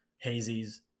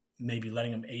hazies. Maybe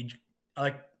letting them age.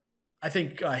 I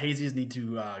think hazies need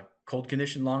to cold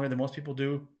condition longer than most people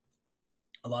do.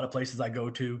 A lot of places I go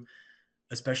to,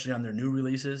 especially on their new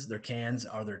releases, their cans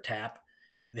or their tap,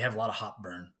 they have a lot of hop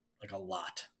burn, like a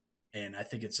lot. And I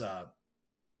think I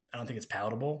don't think it's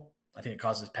palatable. I think it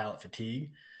causes palate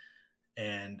fatigue.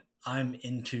 And I'm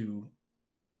into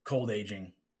cold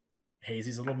aging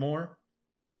hazies a little more.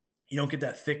 You don't get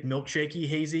that thick milkshakey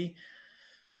hazy.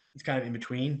 It's kind of in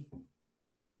between.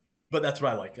 But that's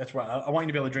what I like. That's why I want you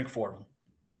to be able to drink 4 of them.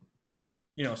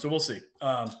 You know, so we'll see.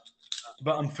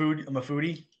 But I'm a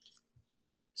foodie.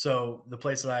 So the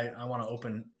place that I want to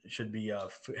open should be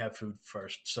have food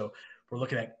first. So we're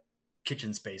looking at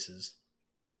kitchen spaces.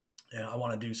 And I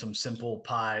want to do some simple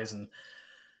pies and,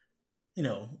 you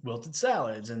know, wilted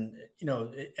salads. And, you know,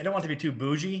 I don't want it to be too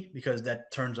bougie because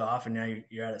that turns off and now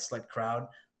you're at a select crowd.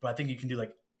 But I think you can do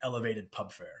like elevated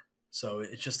pub fare. So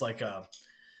it's just like a,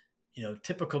 you know,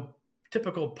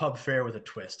 typical pub fare with a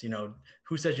twist. You know,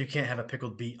 who says you can't have a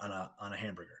pickled beet on a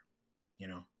hamburger? You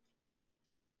know,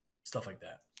 stuff like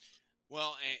that.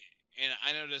 Well, and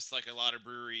I noticed like a lot of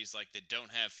breweries like that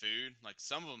don't have food. Like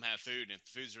some of them have food, and if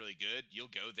the food's really good, you'll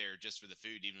go there just for the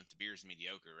food, even if the beer's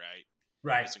mediocre, right?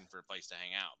 Right. Looking for a place to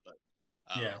hang out, but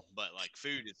Yeah. But like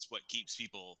food, it's what keeps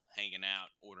people hanging out,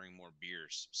 ordering more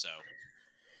beers. So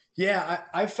Yeah,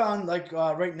 I found like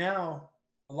right now,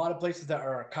 a lot of places that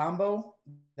are a combo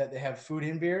that they have food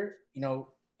and beer. You know,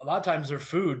 a lot of times their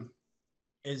food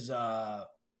is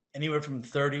anywhere from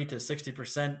 30 to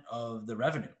 60% of the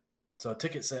revenue. So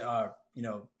tickets are, you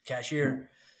know, cashier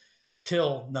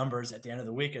till numbers at the end of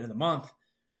the week, end of the month.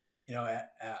 You know,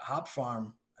 at Hop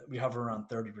Farm, we hover around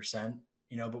 30%.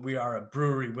 You know, but we are a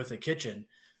brewery with a kitchen.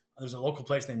 There's a local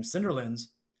place named Cinderlands.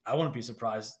 I wouldn't be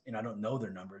surprised, and I don't know their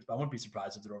numbers, but I wouldn't be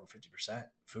surprised if they're over 50%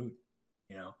 food.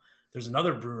 You know, there's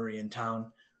another brewery in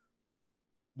town,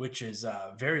 which is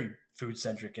very food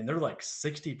centric, and they're like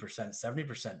 60%,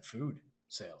 70% food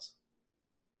sales.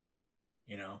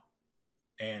 You know,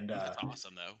 and that's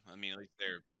awesome, though. I mean, at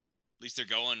least they're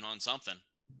going on something.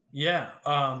 yeah,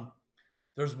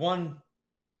 there's one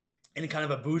in kind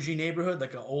of a bougie neighborhood,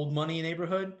 like an old money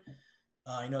neighborhood.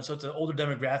 You know, so it's an older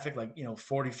demographic, like, you know,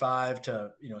 45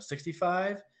 to, you know,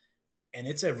 65. And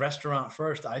it's a restaurant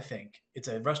first, I think. It's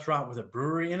a restaurant with a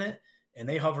brewery in it, and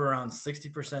they hover around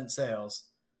 60% sales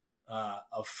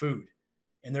of food.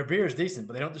 And their beer is decent,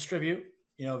 but they don't distribute.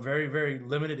 You know, very, very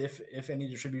limited, if any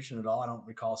distribution at all. I don't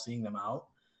recall seeing them out.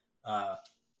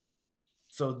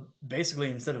 So basically,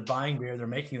 instead of buying beer, they're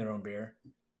making their own beer,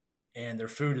 and their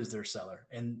food is their seller.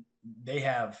 And they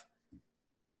have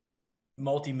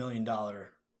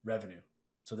multi-million-dollar revenue.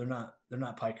 So they're not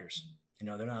pikers. You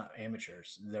know, they're not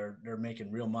amateurs. They're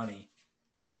making real money,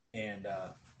 and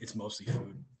it's mostly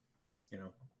food. You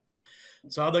know,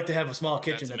 so I'd like to have a small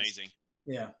kitchen. That's amazing.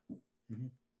 Yeah. Mm-hmm.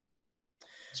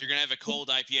 So you're gonna have a cold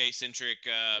IPA centric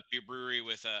brewery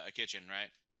with a kitchen,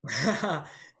 right?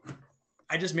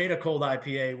 I just made a cold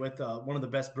IPA with one of the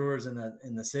best brewers in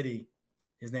the city.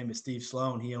 His name is Steve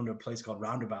Sloan. He owned a place called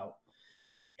Roundabout,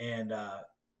 and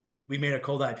we made a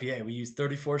cold IPA. We used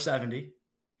 3470,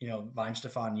 you know,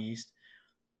 Weihenstephan yeast.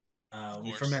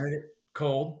 We fermented it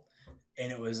cold,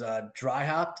 and it was dry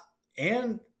hopped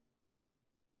and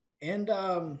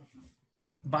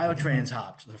biotrans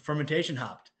hopped, fermentation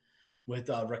hopped with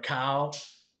Rakau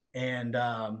and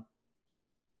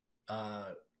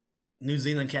New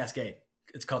Zealand Cascade.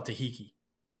 It's called Tahiki.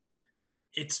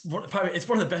 It's one of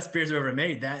the best beers I've ever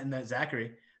made. That and that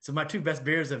Zachary. So my 2 best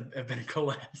beers have been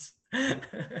collabs.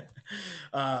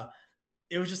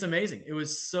 It was just amazing. It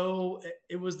was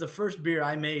the first beer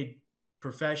I made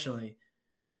professionally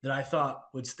that I thought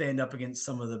would stand up against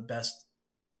some of the best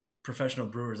professional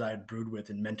brewers I had brewed with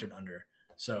and mentored under.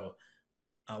 So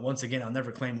once again, I'll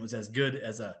never claim it was as good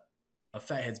as a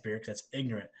Fatheads beer because that's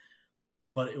ignorant.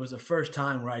 But it was the first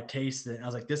time where I tasted it and I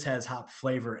was like, this has hop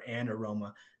flavor and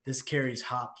aroma. this carries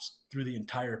hops through the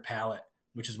entire palate,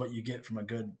 which is what you get from a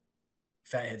good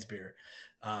Fatheads beer.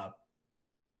 I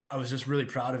was just really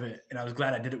proud of it, and I was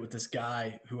glad I did it with this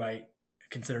guy who I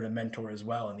considered a mentor as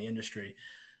well in the industry,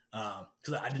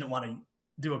 because I didn't want to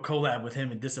do a collab with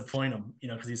him and disappoint him,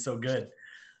 because he's so good.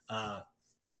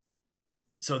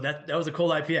 So that was a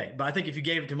cold IPA. But I think if you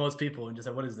gave it to most people and just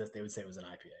said, "What is this?" they would say it was an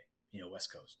IPA,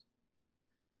 West Coast.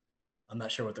 I'm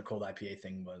not sure what the cold IPA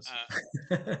thing was.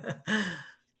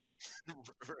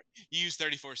 You use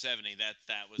 3470. That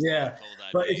was Yeah, the cold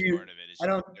IPA but if you, part of it. Is I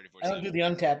don't do 3470. the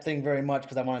untapped thing very much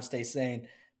because I want to stay sane.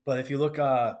 But if you look,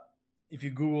 if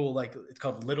you Google, like, it's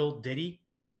called Little Ditty,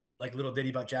 like Little Ditty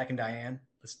about Jack and Diane,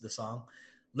 the song,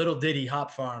 Little Ditty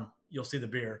Hop Farm, you'll see the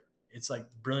beer. It's like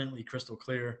brilliantly crystal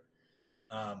clear.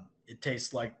 It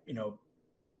tastes like,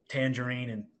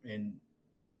 tangerine and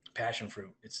passion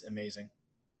fruit. It's amazing.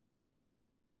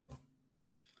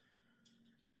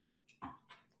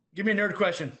 Give me a nerd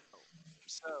question.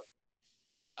 So,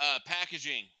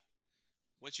 packaging.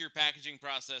 What's your packaging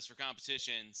process for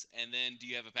competitions? And then do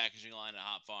you have a packaging line at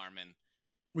Hop Farm? And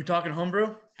We talking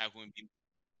homebrew? how can we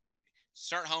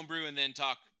start homebrew and then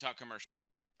talk commercial?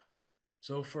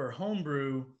 So for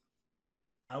homebrew,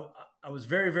 I was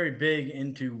very, very big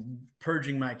into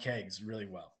purging my kegs really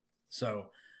well. So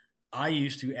I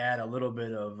used to add a little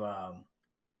bit of,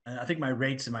 and I think my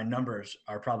rates and my numbers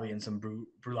are probably in some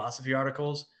Brülosophy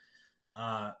articles.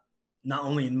 Not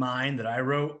only in mine that I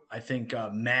wrote, I think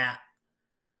Matt,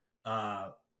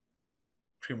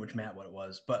 pretty much Matt what it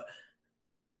was, but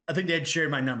I think they had shared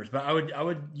my numbers. But I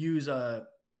would use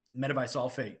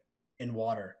metabisulfate in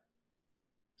water.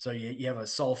 So you have a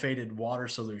sulfated water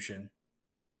solution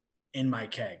in my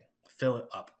keg, fill it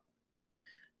up,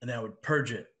 and then I would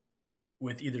purge it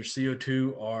with either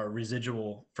CO2 or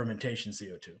residual fermentation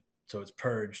CO2. So it's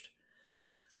purged.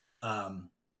 And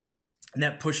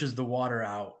that pushes the water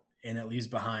out and it leaves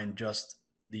behind just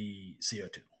the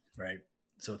CO2, right?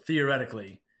 So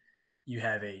theoretically, you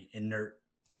have a inert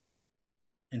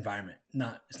environment. It's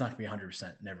not gonna be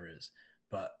 100%, never is.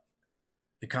 But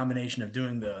the combination of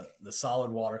doing the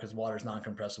solid water, because water is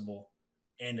non-compressible,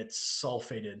 and it's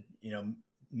sulfated,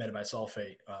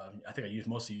 metabisulfate. I think I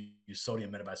mostly use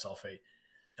sodium metabisulfate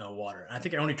water. And I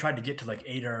think I only tried to get to like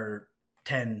 8 or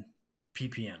 10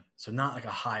 ppm, so not like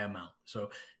a high amount.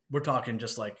 So we're talking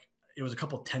just like it was a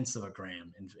couple tenths of a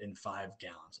gram in 5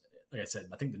 gallons. Like I said,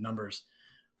 I think the numbers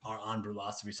are on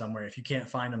Brülosophy somewhere. If you can't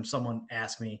find them, someone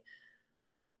ask me,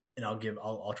 and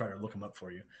I'll try to look them up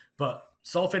for you. But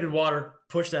sulfated water,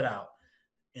 push that out,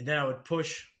 and then I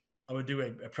would do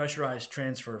a pressurized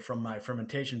transfer from my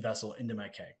fermentation vessel into my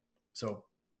keg. So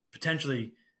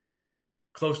potentially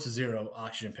close to 0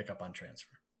 oxygen pickup on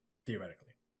transfer,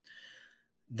 theoretically.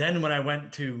 Then when I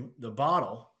went to the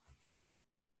bottle,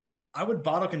 I would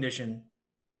bottle condition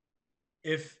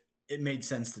if it made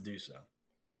sense to do so.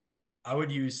 I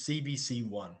would use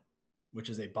CBC1, which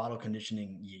is a bottle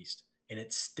conditioning yeast, and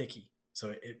it's sticky. So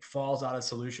it falls out of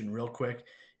solution real quick.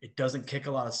 It doesn't kick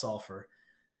a lot of sulfur.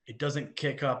 It doesn't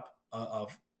kick up a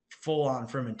full-on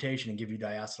fermentation and give you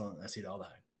diacetyl and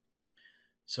acetaldehyde.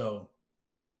 So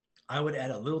I would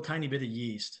add a little tiny bit of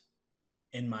yeast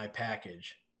in my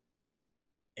package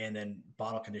and then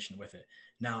bottle condition with it.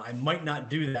 Now, I might not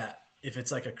do that if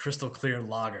it's like a crystal clear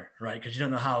lager, right? Because you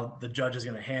don't know how the judge is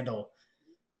going to handle.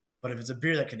 But if it's a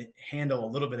beer that can handle a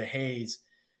little bit of haze,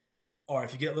 or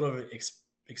if you get a little bit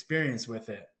experience with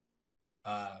it,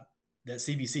 that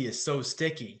CBC is so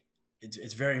sticky.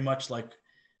 It's very much like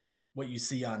what you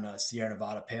see on Sierra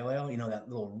Nevada Pale Ale. That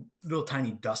little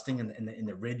tiny dusting in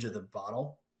the ridge of the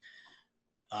bottle.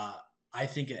 I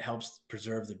think it helps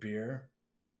preserve the beer.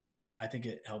 I think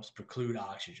it helps preclude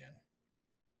oxygen.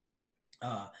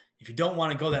 If you don't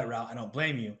want to go that route, I don't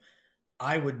blame you.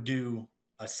 I would do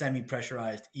a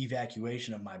semi-pressurized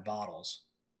evacuation of my bottles.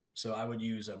 So I would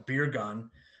use a beer gun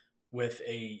with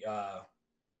a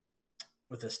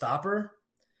stopper,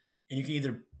 and you can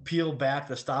either peel back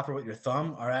the stopper with your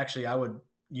thumb, or actually I would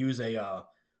use a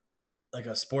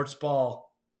sports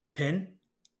ball pin,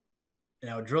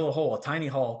 and I would drill a tiny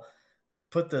hole,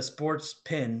 put the sports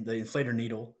pin, the inflator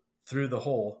needle, through the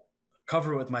hole,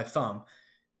 cover it with my thumb,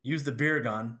 use the beer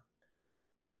gun,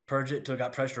 purge it till it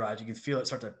got pressurized. You can feel it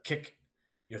start to kick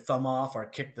your thumb off or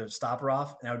kick the stopper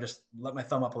off. And I would just let my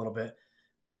thumb up a little bit,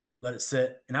 let it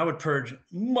sit. And I would purge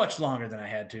much longer than I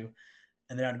had to.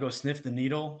 And then I'd go sniff the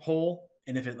needle hole.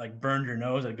 And if it like burned your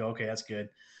nose, I'd go, okay, that's good.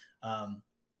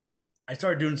 I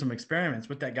started doing some experiments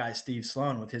with that guy, Steve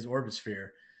Sloan, with his Orbisphere.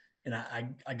 And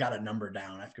I got a number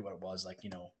down. I forget what it was,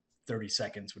 30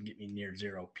 seconds would get me near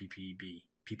 0 ppb,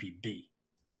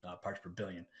 parts per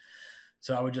billion.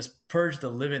 So I would just purge the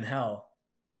living hell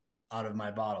out of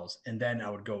my bottles, and then I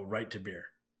would go right to beer,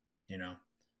 you know,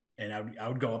 and I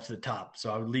would go up to the top.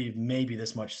 So I would leave maybe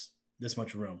this much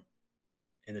room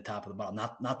in the top of the bottle,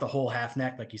 not the whole half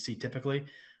neck like you see typically.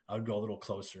 I would go a little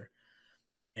closer,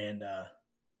 and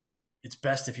it's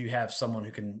best if you have someone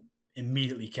who can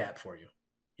immediately cap for you,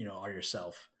 you know, or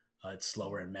yourself. It's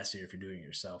slower and messier if you're doing it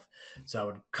yourself. So I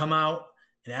would come out,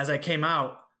 and as I came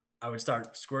out, I would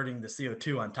start squirting the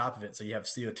CO2 on top of it. So you have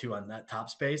CO2 on that top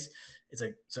space. It's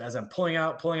like, so as I'm pulling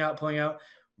out,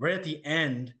 right at the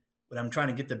end, when I'm trying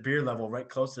to get the beer level right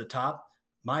close to the top,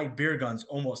 my beer gun's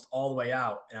almost all the way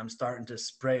out, and I'm starting to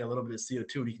spray a little bit of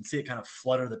CO2, and you can see it kind of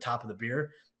flutter the top of the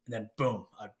beer, and then boom,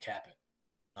 I'd cap it.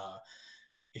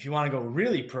 If you want to go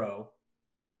really pro,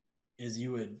 is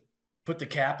you would put the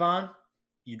cap on,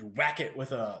 you'd whack it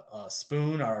with a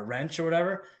spoon or a wrench or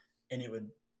whatever, and it would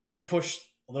push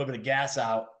a little bit of gas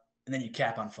out, and then you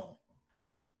cap on foam.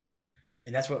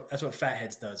 And that's what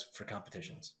Fatheads does for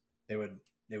competitions. They would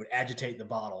agitate the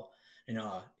bottle. You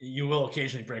know, you will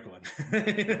occasionally break one,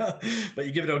 you know, but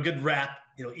you give it a good wrap,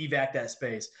 it'll evac that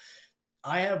space.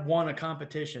 I have won a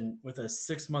competition with a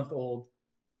 6-month-old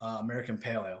American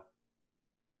Pale Ale,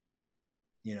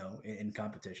 you know, in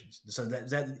competitions. So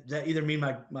that either mean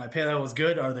my pale ale was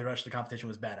good or the rest of the competition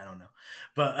was bad. I don't know,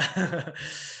 but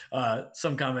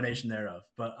some combination thereof.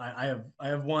 But I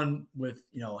have one with,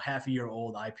 you know, half a year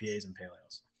old IPAs and pale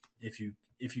ales. If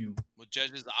you Well,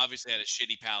 judges obviously had a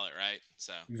shitty palate, right?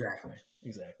 So exactly.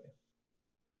 That's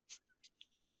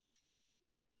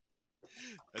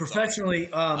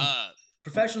Professionally, awesome.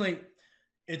 professionally,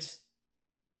 it's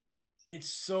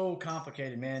so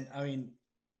complicated, man. I mean,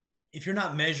 if you're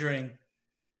not measuring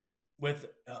with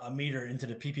a meter into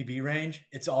the ppb range,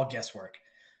 it's all guesswork.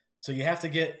 So you have to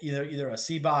get either a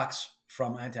C box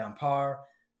from Anti-Ampar,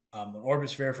 an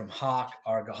Orbisphere from Hawk,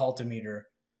 or a Gehaltometer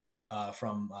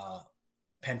from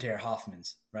Pentair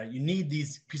Hoffman's, right? You need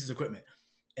these pieces of equipment,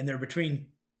 and they're between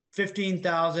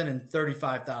 $15,000 and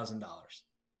 $35,000,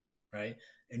 right?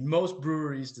 And most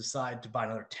breweries decide to buy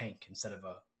another tank instead of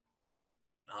an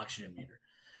oxygen meter.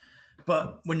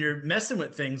 But when you're messing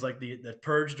with things like the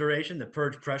purge duration, the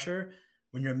purge pressure,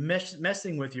 when you're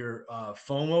messing with your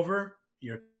foam over,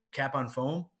 your cap on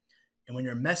foam, and when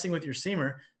you're messing with your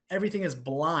seamer, everything is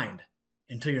blind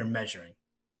until you're measuring.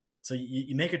 So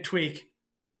you make a tweak,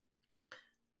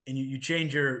 and you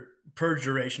change your purge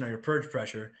duration or your purge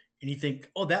pressure, and you think,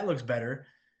 oh, that looks better.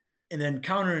 And then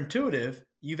counterintuitive,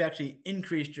 you've actually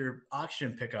increased your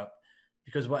oxygen pickup,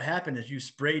 because what happened is you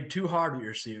sprayed too hard with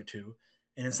your CO2.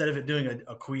 And instead of it doing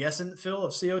a quiescent fill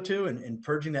of CO2 and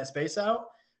purging that space out,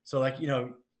 so like, you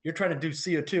know, you're trying to do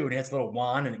CO2 and it has a little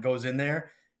wand and it goes in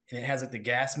there and it has like the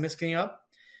gas misting up.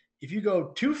 If you go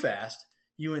too fast,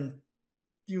 you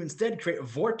instead create a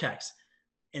vortex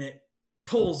and it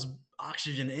pulls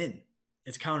oxygen in.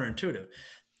 It's counterintuitive.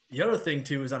 The other thing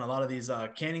too is on a lot of these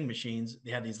canning machines,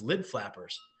 they have these lid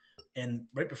flappers. And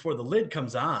right before the lid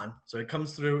comes on, so it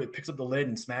comes through, it picks up the lid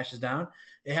and smashes down,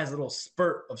 it has a little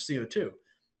spurt of CO2.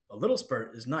 A little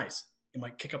spurt is nice. It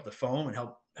might kick up the foam and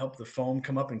help the foam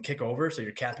come up and kick over, so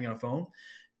you're capping on foam.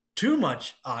 Too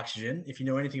much oxygen, if you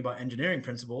know anything about engineering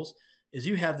principles, is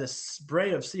you have this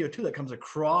spray of CO2 that comes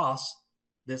across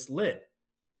this lid.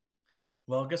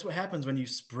 Well, guess what happens when you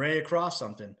spray across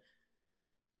something?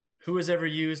 Who has ever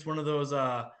used one of those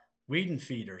weed and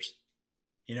feeders?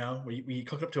 You know, where you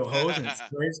hook up to a hose and it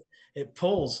sprays, it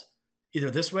pulls either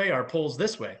this way or pulls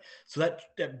this way. So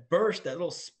that burst, that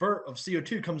little spurt of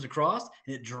CO2 comes across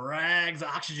and it drags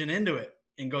oxygen into it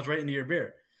and goes right into your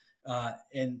beer.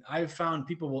 And I've found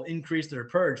people will increase their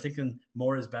purge thinking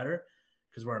more is better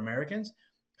because we're Americans.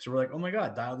 So we're like, oh my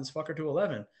God, dial this fucker to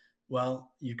 11.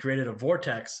 Well, you created a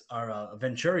vortex or a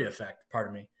Venturi effect,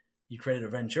 pardon me. You created a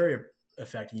Venturi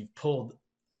effect and you've pulled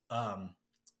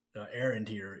air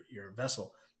into your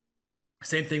vessel.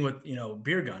 Same thing with, you know,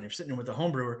 beer gun. You're sitting with a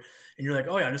home brewer and you're like,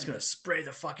 oh yeah, I'm just going to spray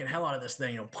the fucking hell out of this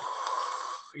thing. You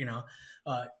know,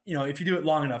 if you do it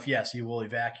long enough, yes, you will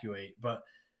evacuate. But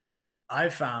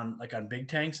I've found like on big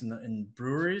tanks in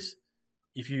breweries,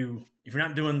 if you're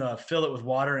not doing the fill it with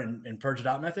water and purge it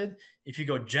out method, if you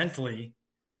go gentle,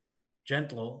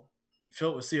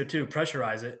 fill it with CO2,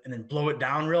 pressurize it, and then blow it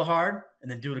down real hard, and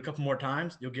then do it a couple more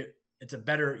times, it's a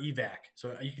better evac.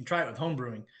 So you can try it with home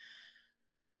brewing.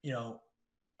 You know,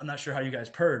 I'm not sure how you guys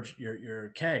purge your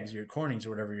kegs, your cornings,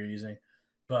 or whatever you're using,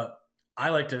 but I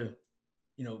like to,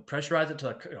 you know, pressurize it to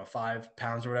like, you know, 5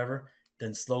 pounds or whatever,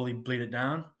 then slowly bleed it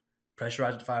down,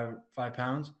 pressurize it to 5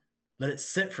 pounds, let it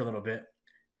sit for a little bit,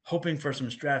 hoping for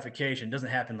some stratification. It doesn't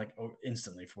happen like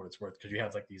instantly for what it's worth, because you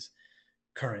have like these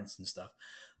currents and stuff.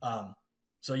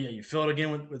 So yeah, you fill it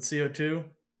again with CO2,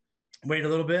 wait a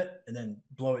little bit, and then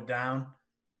blow it down.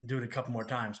 Do it a couple more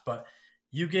times, but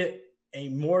you get a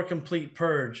more complete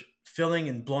purge filling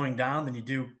and blowing down than you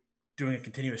do doing a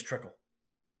continuous trickle.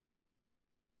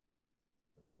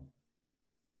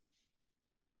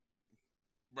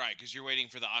 Right, because you're waiting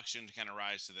for the oxygen to kind of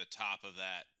rise to the top of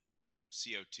that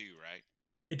CO2, right?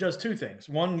 It does two things.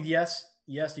 One, yes,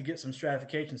 you get some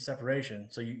stratification separation.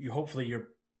 So you hopefully you're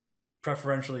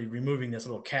preferentially removing this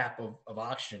little cap of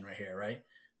oxygen right here, right?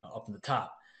 Up in the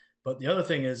top. But the other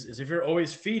thing is if you're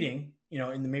always feeding,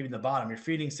 maybe in the bottom, you're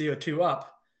feeding CO2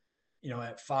 up,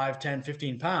 at 5, 10,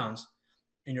 15 pounds,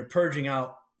 and you're purging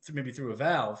out maybe through a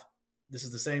valve. This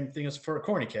is the same thing as for a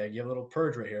corny keg. You have a little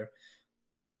purge right here.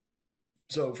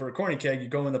 So for a corny keg, you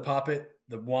go in the poppet,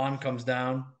 the wand comes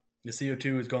down, the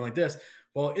CO2 is going like this.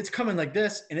 Well, it's coming like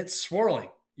this and it's swirling.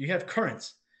 You have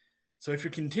currents. So if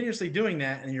you're continuously doing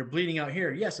that and you're bleeding out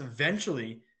here, yes,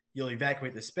 eventually you'll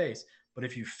evacuate the space. But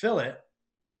if you fill it,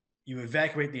 you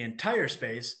evacuate the entire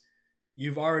space,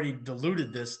 you've already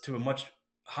diluted this to a much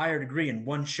higher degree in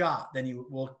one shot than you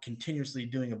will continuously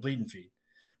doing a bleed and feed.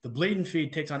 The bleed and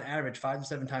feed takes on average 5 to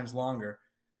 7 times longer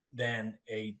than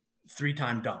a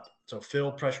 3-time dump. So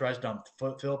fill, pressurized dump,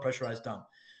 fill, pressurized dump.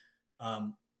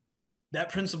 That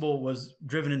principle was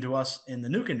driven into us in the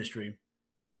nuke industry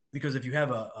because if you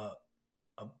have a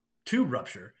tube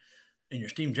rupture in your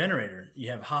steam generator, you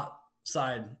have hot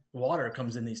side water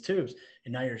comes in these tubes,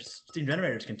 and now your steam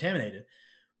generator is contaminated.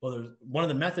 Well, one of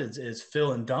the methods is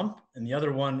fill and dump, and the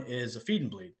other one is a feed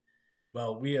and bleed.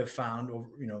 Well, we have found,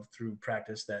 through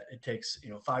practice that it takes,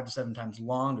 5 to 7 times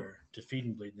longer to feed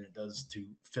and bleed than it does to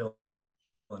fill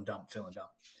and dump.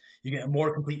 You get a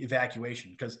more complete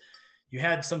evacuation because you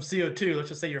had some CO2. Let's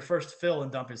just say your first fill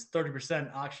and dump is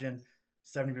 30% oxygen,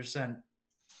 70%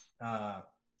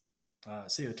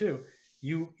 CO2.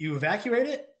 You evacuate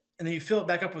it and then you fill it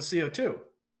back up with CO2.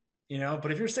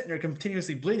 But if you're sitting there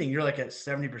continuously bleeding, you're like at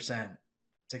 70%,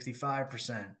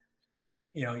 65%.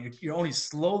 You're only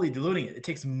slowly diluting it. It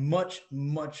takes much,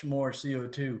 much more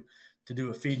CO2 to do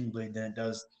a feed and bleed than it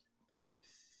does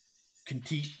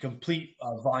complete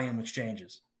volume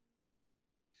exchanges.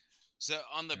 So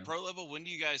on the pro level, when do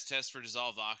you guys test for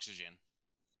dissolved oxygen?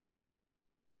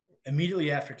 Immediately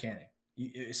after canning.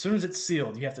 As soon as it's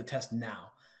sealed, you have to test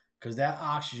now because that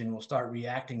oxygen will start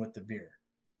reacting with the beer.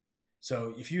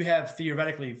 So if you have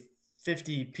theoretically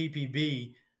 50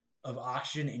 ppb of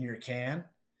oxygen in your can,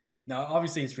 now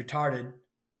obviously it's retarded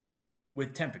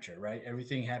with temperature, right?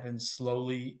 Everything happens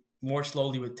more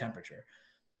slowly with temperature.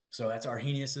 So that's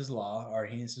Arrhenius's law,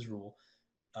 Arrhenius's rule.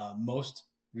 Most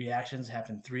reactions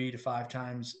happen 3 to 5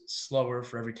 times slower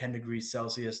for every 10 degrees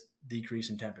Celsius decrease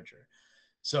in temperature.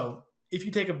 So if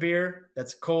you take a beer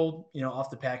that's cold, off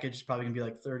the package, it's probably gonna be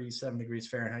like 37 degrees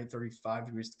Fahrenheit, 35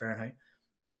 degrees Fahrenheit.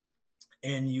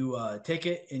 And you take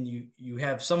it and you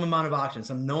have some amount of oxygen,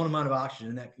 some known amount of oxygen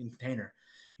in that container.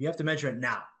 You have to measure it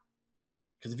now.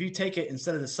 Because if you take it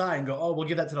instead of the side and go, oh, we'll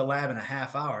give that to the lab in a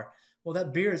half hour, well,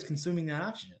 that beer is consuming that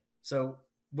oxygen. So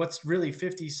what's really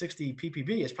 50, 60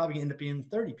 ppb is probably going to end up being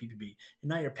 30 ppb. And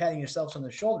now you're patting yourselves on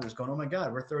the shoulders going, oh my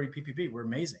God, we're 30 ppb. We're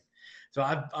amazing. So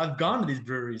I've gone to these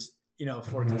breweries,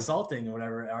 for consulting or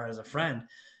whatever, or as a friend.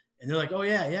 And they're like, oh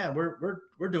yeah,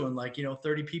 we're doing like,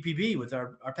 30 ppb with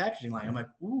our packaging line. I'm like,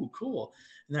 ooh, cool.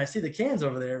 And then I see the cans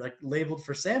over there, like labeled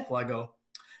for sample. I go,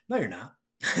 no, you're not.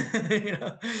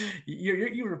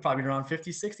 You were probably around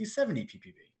 50, 60, 70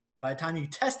 ppb. By the time you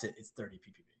test it, it's 30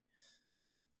 ppb.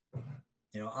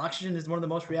 Oxygen is one of the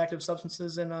most reactive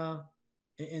substances in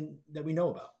that we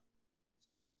know about.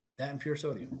 That and pure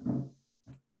sodium.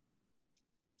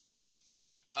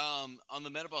 On the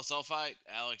metabol sulfite,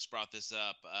 Alex brought this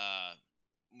up.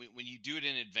 When you do it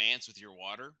in advance with your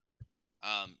water,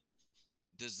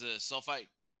 does the sulfate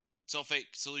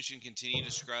solution continue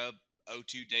to scrub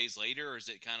O2 days later, or is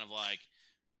it kind of like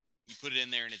you put it in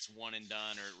there and it's one and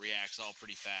done, or it reacts all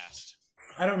pretty fast?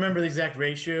 I don't remember the exact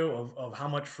ratio of how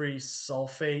much free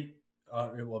sulfate.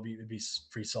 It'd be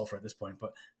free sulfur at this point,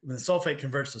 but when the sulfate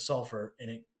converts to sulfur and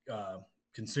it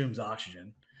consumes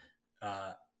oxygen,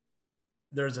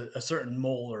 there's a certain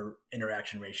molar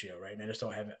interaction ratio, right? And I just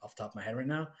don't have it off the top of my head right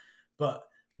now. But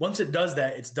once it does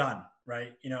that, it's done,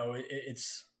 right?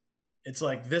 It's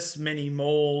like this many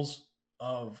moles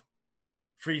of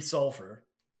free sulfur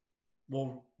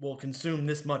will consume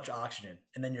this much oxygen,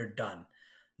 and then you're done.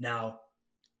 Now,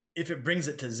 if it brings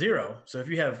it to zero, so if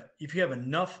you have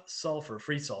enough sulfur,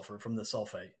 free sulfur from the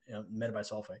sulfate,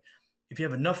 metabisulfate, if you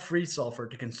have enough free sulfur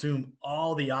to consume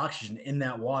all the oxygen in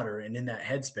that water and in that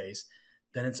headspace,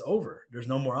 then it's over. There's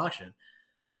no more oxygen.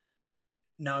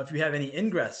 Now, if you have any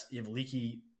ingress, you have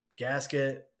leaky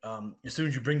gasket. As soon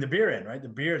as you bring the beer in, right, the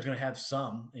beer is going to have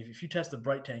some. If you test the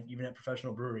bright tank, even at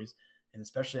professional breweries, and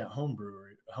especially at home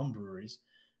breweries,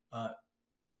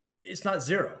 it's not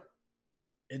zero.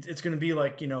 It's going to be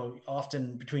like,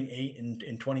 often between 8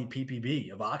 and 20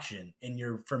 ppb of oxygen in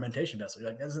your fermentation vessel.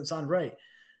 You're like, that doesn't sound right.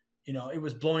 It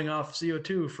was blowing off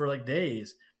CO2 for like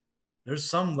days. There's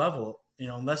some level,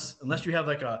 unless you have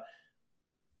like a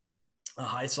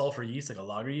high sulfur yeast, like a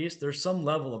lager yeast, there's some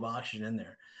level of oxygen in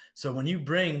there. So when you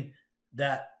bring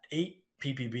that 8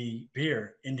 ppb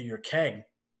beer into your keg,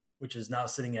 which is now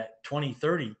sitting at 20,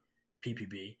 30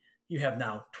 ppb, you have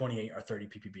now 28 or 30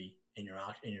 ppb in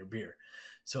your beer.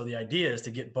 So the idea is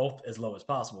to get both as low as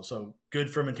possible. So good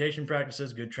fermentation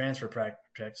practices, good transfer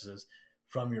practices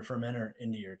from your fermenter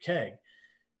into your keg.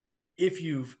 If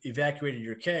you've evacuated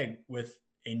your keg with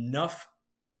enough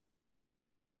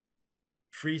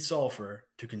free sulfur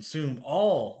to consume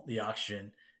all the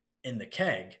oxygen in the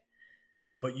keg,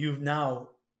 but you've now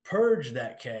purged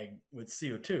that keg with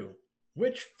CO2,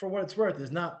 which for what it's worth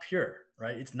is not pure,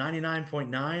 right? It's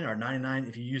 99.9 or 99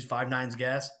 if you use 5 nines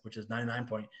gas, which is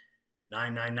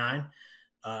 99.999.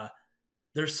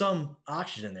 There's some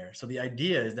oxygen in there. So the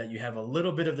idea is that you have a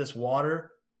little bit of this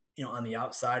water, on the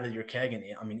outside of your keg, and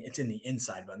it's in the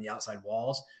inside, but on the outside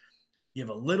walls, you have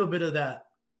a little bit of that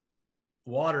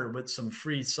water with some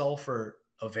free sulfur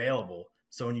available.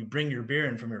 So when you bring your beer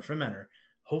in from your fermenter,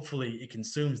 hopefully it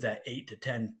consumes that 8 to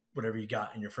 10, whatever you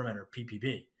got in your fermenter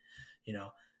ppb,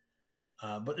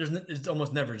 but it's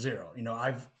almost never zero.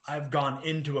 I've gone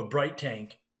into a bright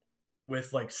tank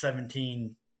with like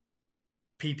 17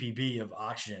 ppb of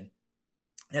oxygen.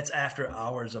 That's after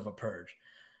hours of a purge,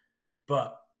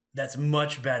 but that's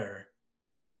much better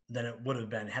than it would have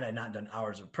been had I not done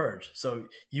hours of purge. So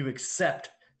you accept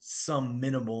some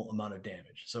minimal amount of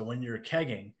damage. So when you're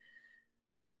kegging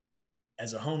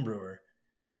as a home brewer,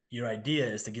 your idea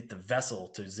is to get the vessel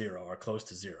to zero or close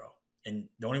to zero. And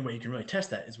the only way you can really test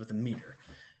that is with a meter.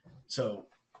 So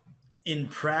in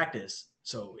practice,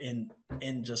 in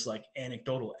just like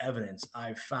anecdotal evidence,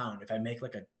 I've found if I make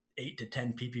like a 8 to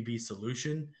 10 ppb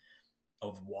solution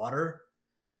of water,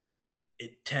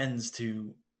 it tends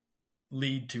to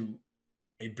lead to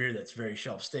a beer that's very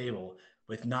shelf stable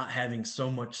with not having so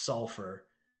much sulfur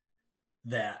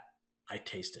that I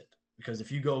taste it. Because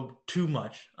if you go too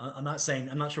much, I'm not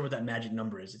sure what that magic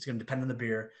number is. It's going to depend on the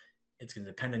beer. It's going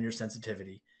to depend on your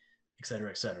sensitivity, et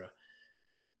cetera, et cetera.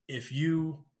 If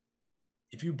you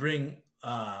bring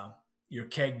your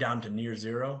keg down to near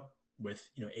zero with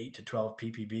 8 to 12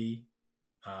 ppb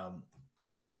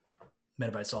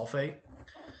metabisulfate,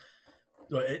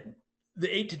 the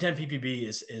 8 to 10 ppb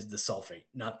is the sulfate,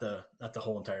 not the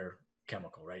whole entire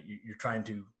chemical, right? You're trying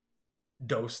to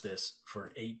dose this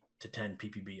for 8 to 10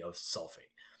 ppb of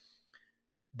sulfate.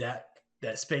 That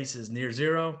space is near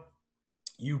zero.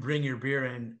 You bring your beer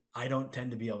in, I don't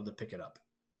tend to be able to pick it up.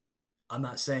 I'm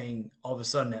not saying all of a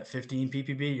sudden at 15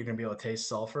 ppb you're going to be able to taste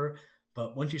sulfur,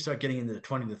 but once you start getting into the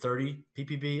 20 to 30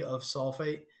 ppb of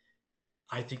sulfate,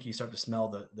 I think you start to smell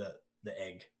the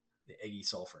eggy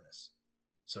sulfurness.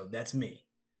 So that's me.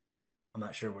 I'm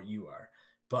not sure what you are,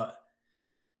 but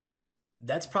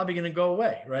that's probably going to go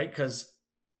away, right? Because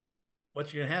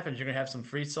what's going to happen is you're going to have some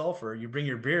free sulfur. You bring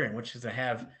your beer in, which is going to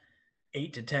have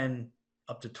 8 to 10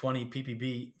 up to 20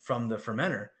 ppb from the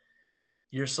fermenter.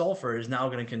 Your sulfur is now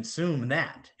going to consume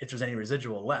that if there's any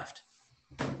residual left.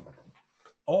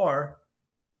 Or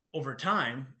over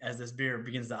time, as this beer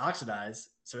begins to oxidize,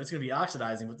 so it's going to be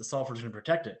oxidizing, but the sulfur is going to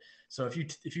protect it. So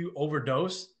if you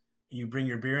overdose, you bring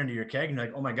your beer into your keg and you're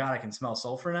like, oh my God, I can smell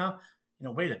sulfur now.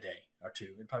 Wait a day or two,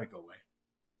 it'd probably go away.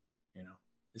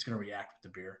 It's going to react with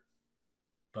the beer.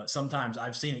 But sometimes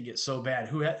I've seen it get so bad.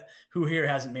 Who here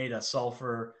hasn't made a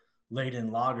sulfur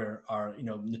laden lager or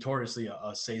notoriously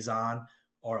a saison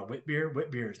or a wit beer?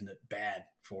 Wit beer isn't bad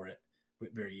for it.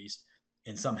 Wit beer yeast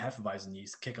and some Hefeweizen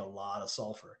yeast kick a lot of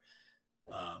sulfur.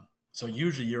 So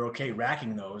usually you're okay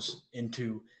racking those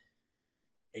into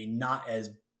a not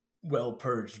as well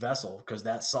purged vessel because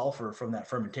that sulfur from that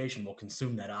fermentation will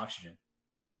consume that oxygen.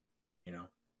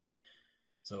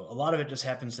 So a lot of it just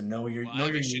happens to know your I have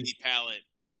a shitty palate.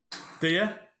 Do you?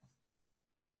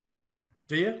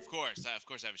 Of course I have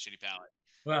a shitty palate.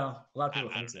 Well, a lot of people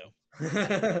I think don't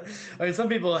so. I mean, some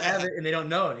people have it and they don't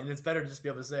know it, and it's better to just be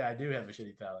able to say, "I do have a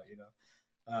shitty palate,"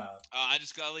 I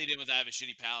just gotta lead in with I have a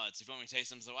shitty palate. So if you want me to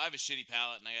taste them, so I have a shitty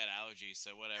palate and I got allergies,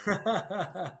 so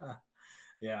whatever.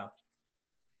 Yeah.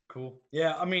 Cool.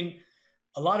 Yeah, I mean,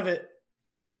 a lot of it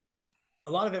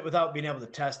without being able to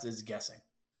test is guessing.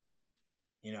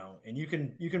 And you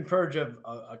can purge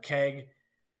a keg.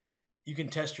 You can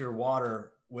test your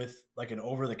water with like an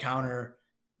over-the-counter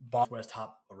West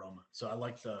hop aroma. So I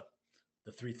like the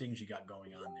three things you got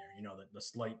going on there. You know, the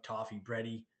slight toffee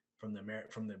bready from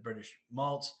the British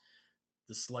malts,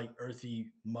 the slight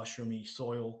earthy mushroomy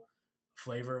soil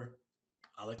flavor.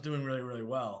 I like doing really, really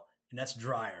well, and that's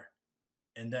drier.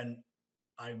 And then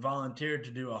I volunteered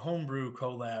to do a homebrew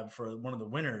collab for one of the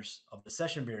winners of the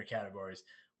session beer categories.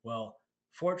 Well,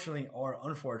 fortunately or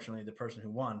unfortunately, the person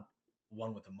who won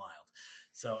with a mild.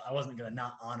 So I wasn't going to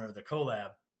not honor the collab.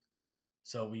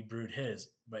 So we brewed his,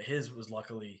 but his was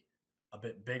luckily a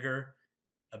bit bigger,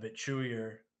 a bit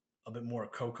chewier, a bit more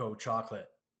cocoa chocolate.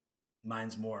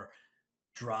 Mine's more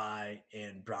dry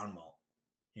and brown malt,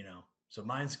 you know. So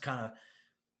mine's kind of,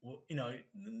 you know,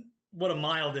 what a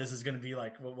mild is going to be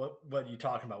like. What are you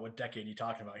talking about? What decade are you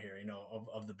talking about here? You know,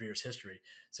 of the beer's history.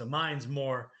 So mine's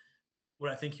more what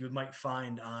I think you might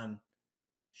find on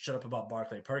Shut Up About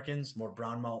Barclay Perkins, more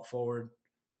brown malt forward,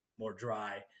 more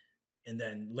dry. And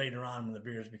then later on, when the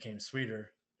beers became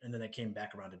sweeter, and then they came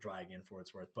back around to dry again for what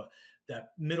it's worth. But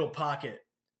that middle pocket,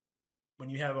 when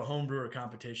you have a home brewer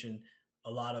competition,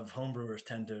 a lot of home brewers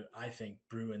tend to, I think,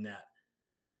 brew in that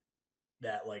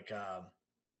like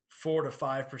 4 to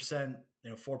 5%,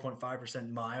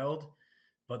 4.5% mild,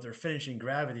 but their finishing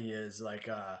gravity is like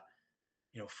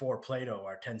 4 Plato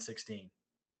or 1016,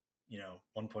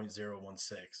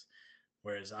 1.016.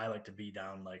 Whereas I like to be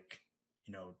down like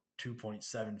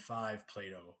 2.75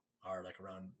 Plato are like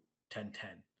around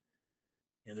 1010.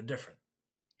 They're different,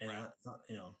 and Right.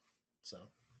 So.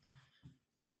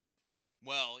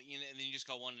 Well, and then you just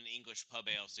call one an English pub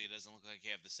ale, so it doesn't look like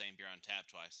you have the same beer on tap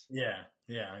twice. Yeah.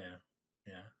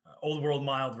 Old world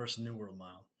mild versus new world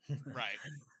mild. Right.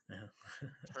 Yeah.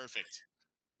 Perfect.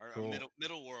 Or Cool.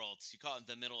 middle worlds. You call it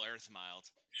the Middle Earth mild.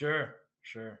 Sure.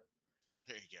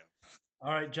 There you go.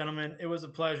 All right, gentlemen, it was a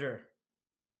pleasure.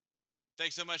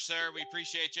 Thanks so much, sir. We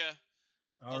appreciate you.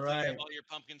 All Hopefully you right. have all your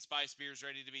pumpkin spice beers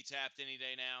ready to be tapped any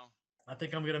day now. I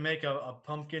think I'm gonna make a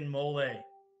pumpkin mole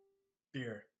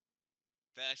beer.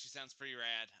 That actually sounds pretty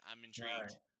rad. I'm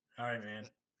intrigued. All right, man.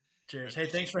 Cheers. Really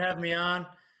Hey, thanks for having me on.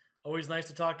 Always nice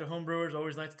to talk to homebrewers.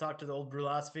 Always nice to talk to the old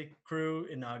Brülosophy crew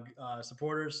and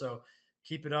supporters. So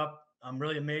keep it up. I'm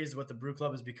really amazed what the Brew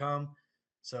Club has become.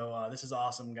 So this is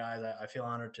awesome, guys. I feel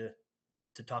honored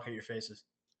to talk at your faces.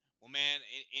 Well, man,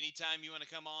 anytime you want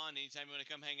to come on, anytime you want to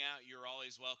come hang out, you're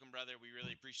always welcome, brother. We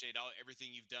really appreciate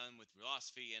everything you've done with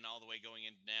Brülosophy and all the way going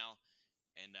into now.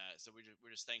 And so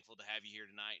we're just thankful to have you here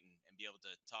tonight and be able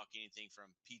to talk anything from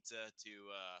pizza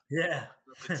to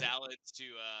salads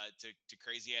to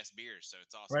crazy ass beers. So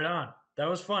it's awesome. Right on. That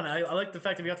was fun. I like the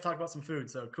fact that we got to talk about some food.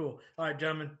 So cool. All right,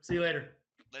 gentlemen. See you later.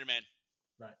 Later, man.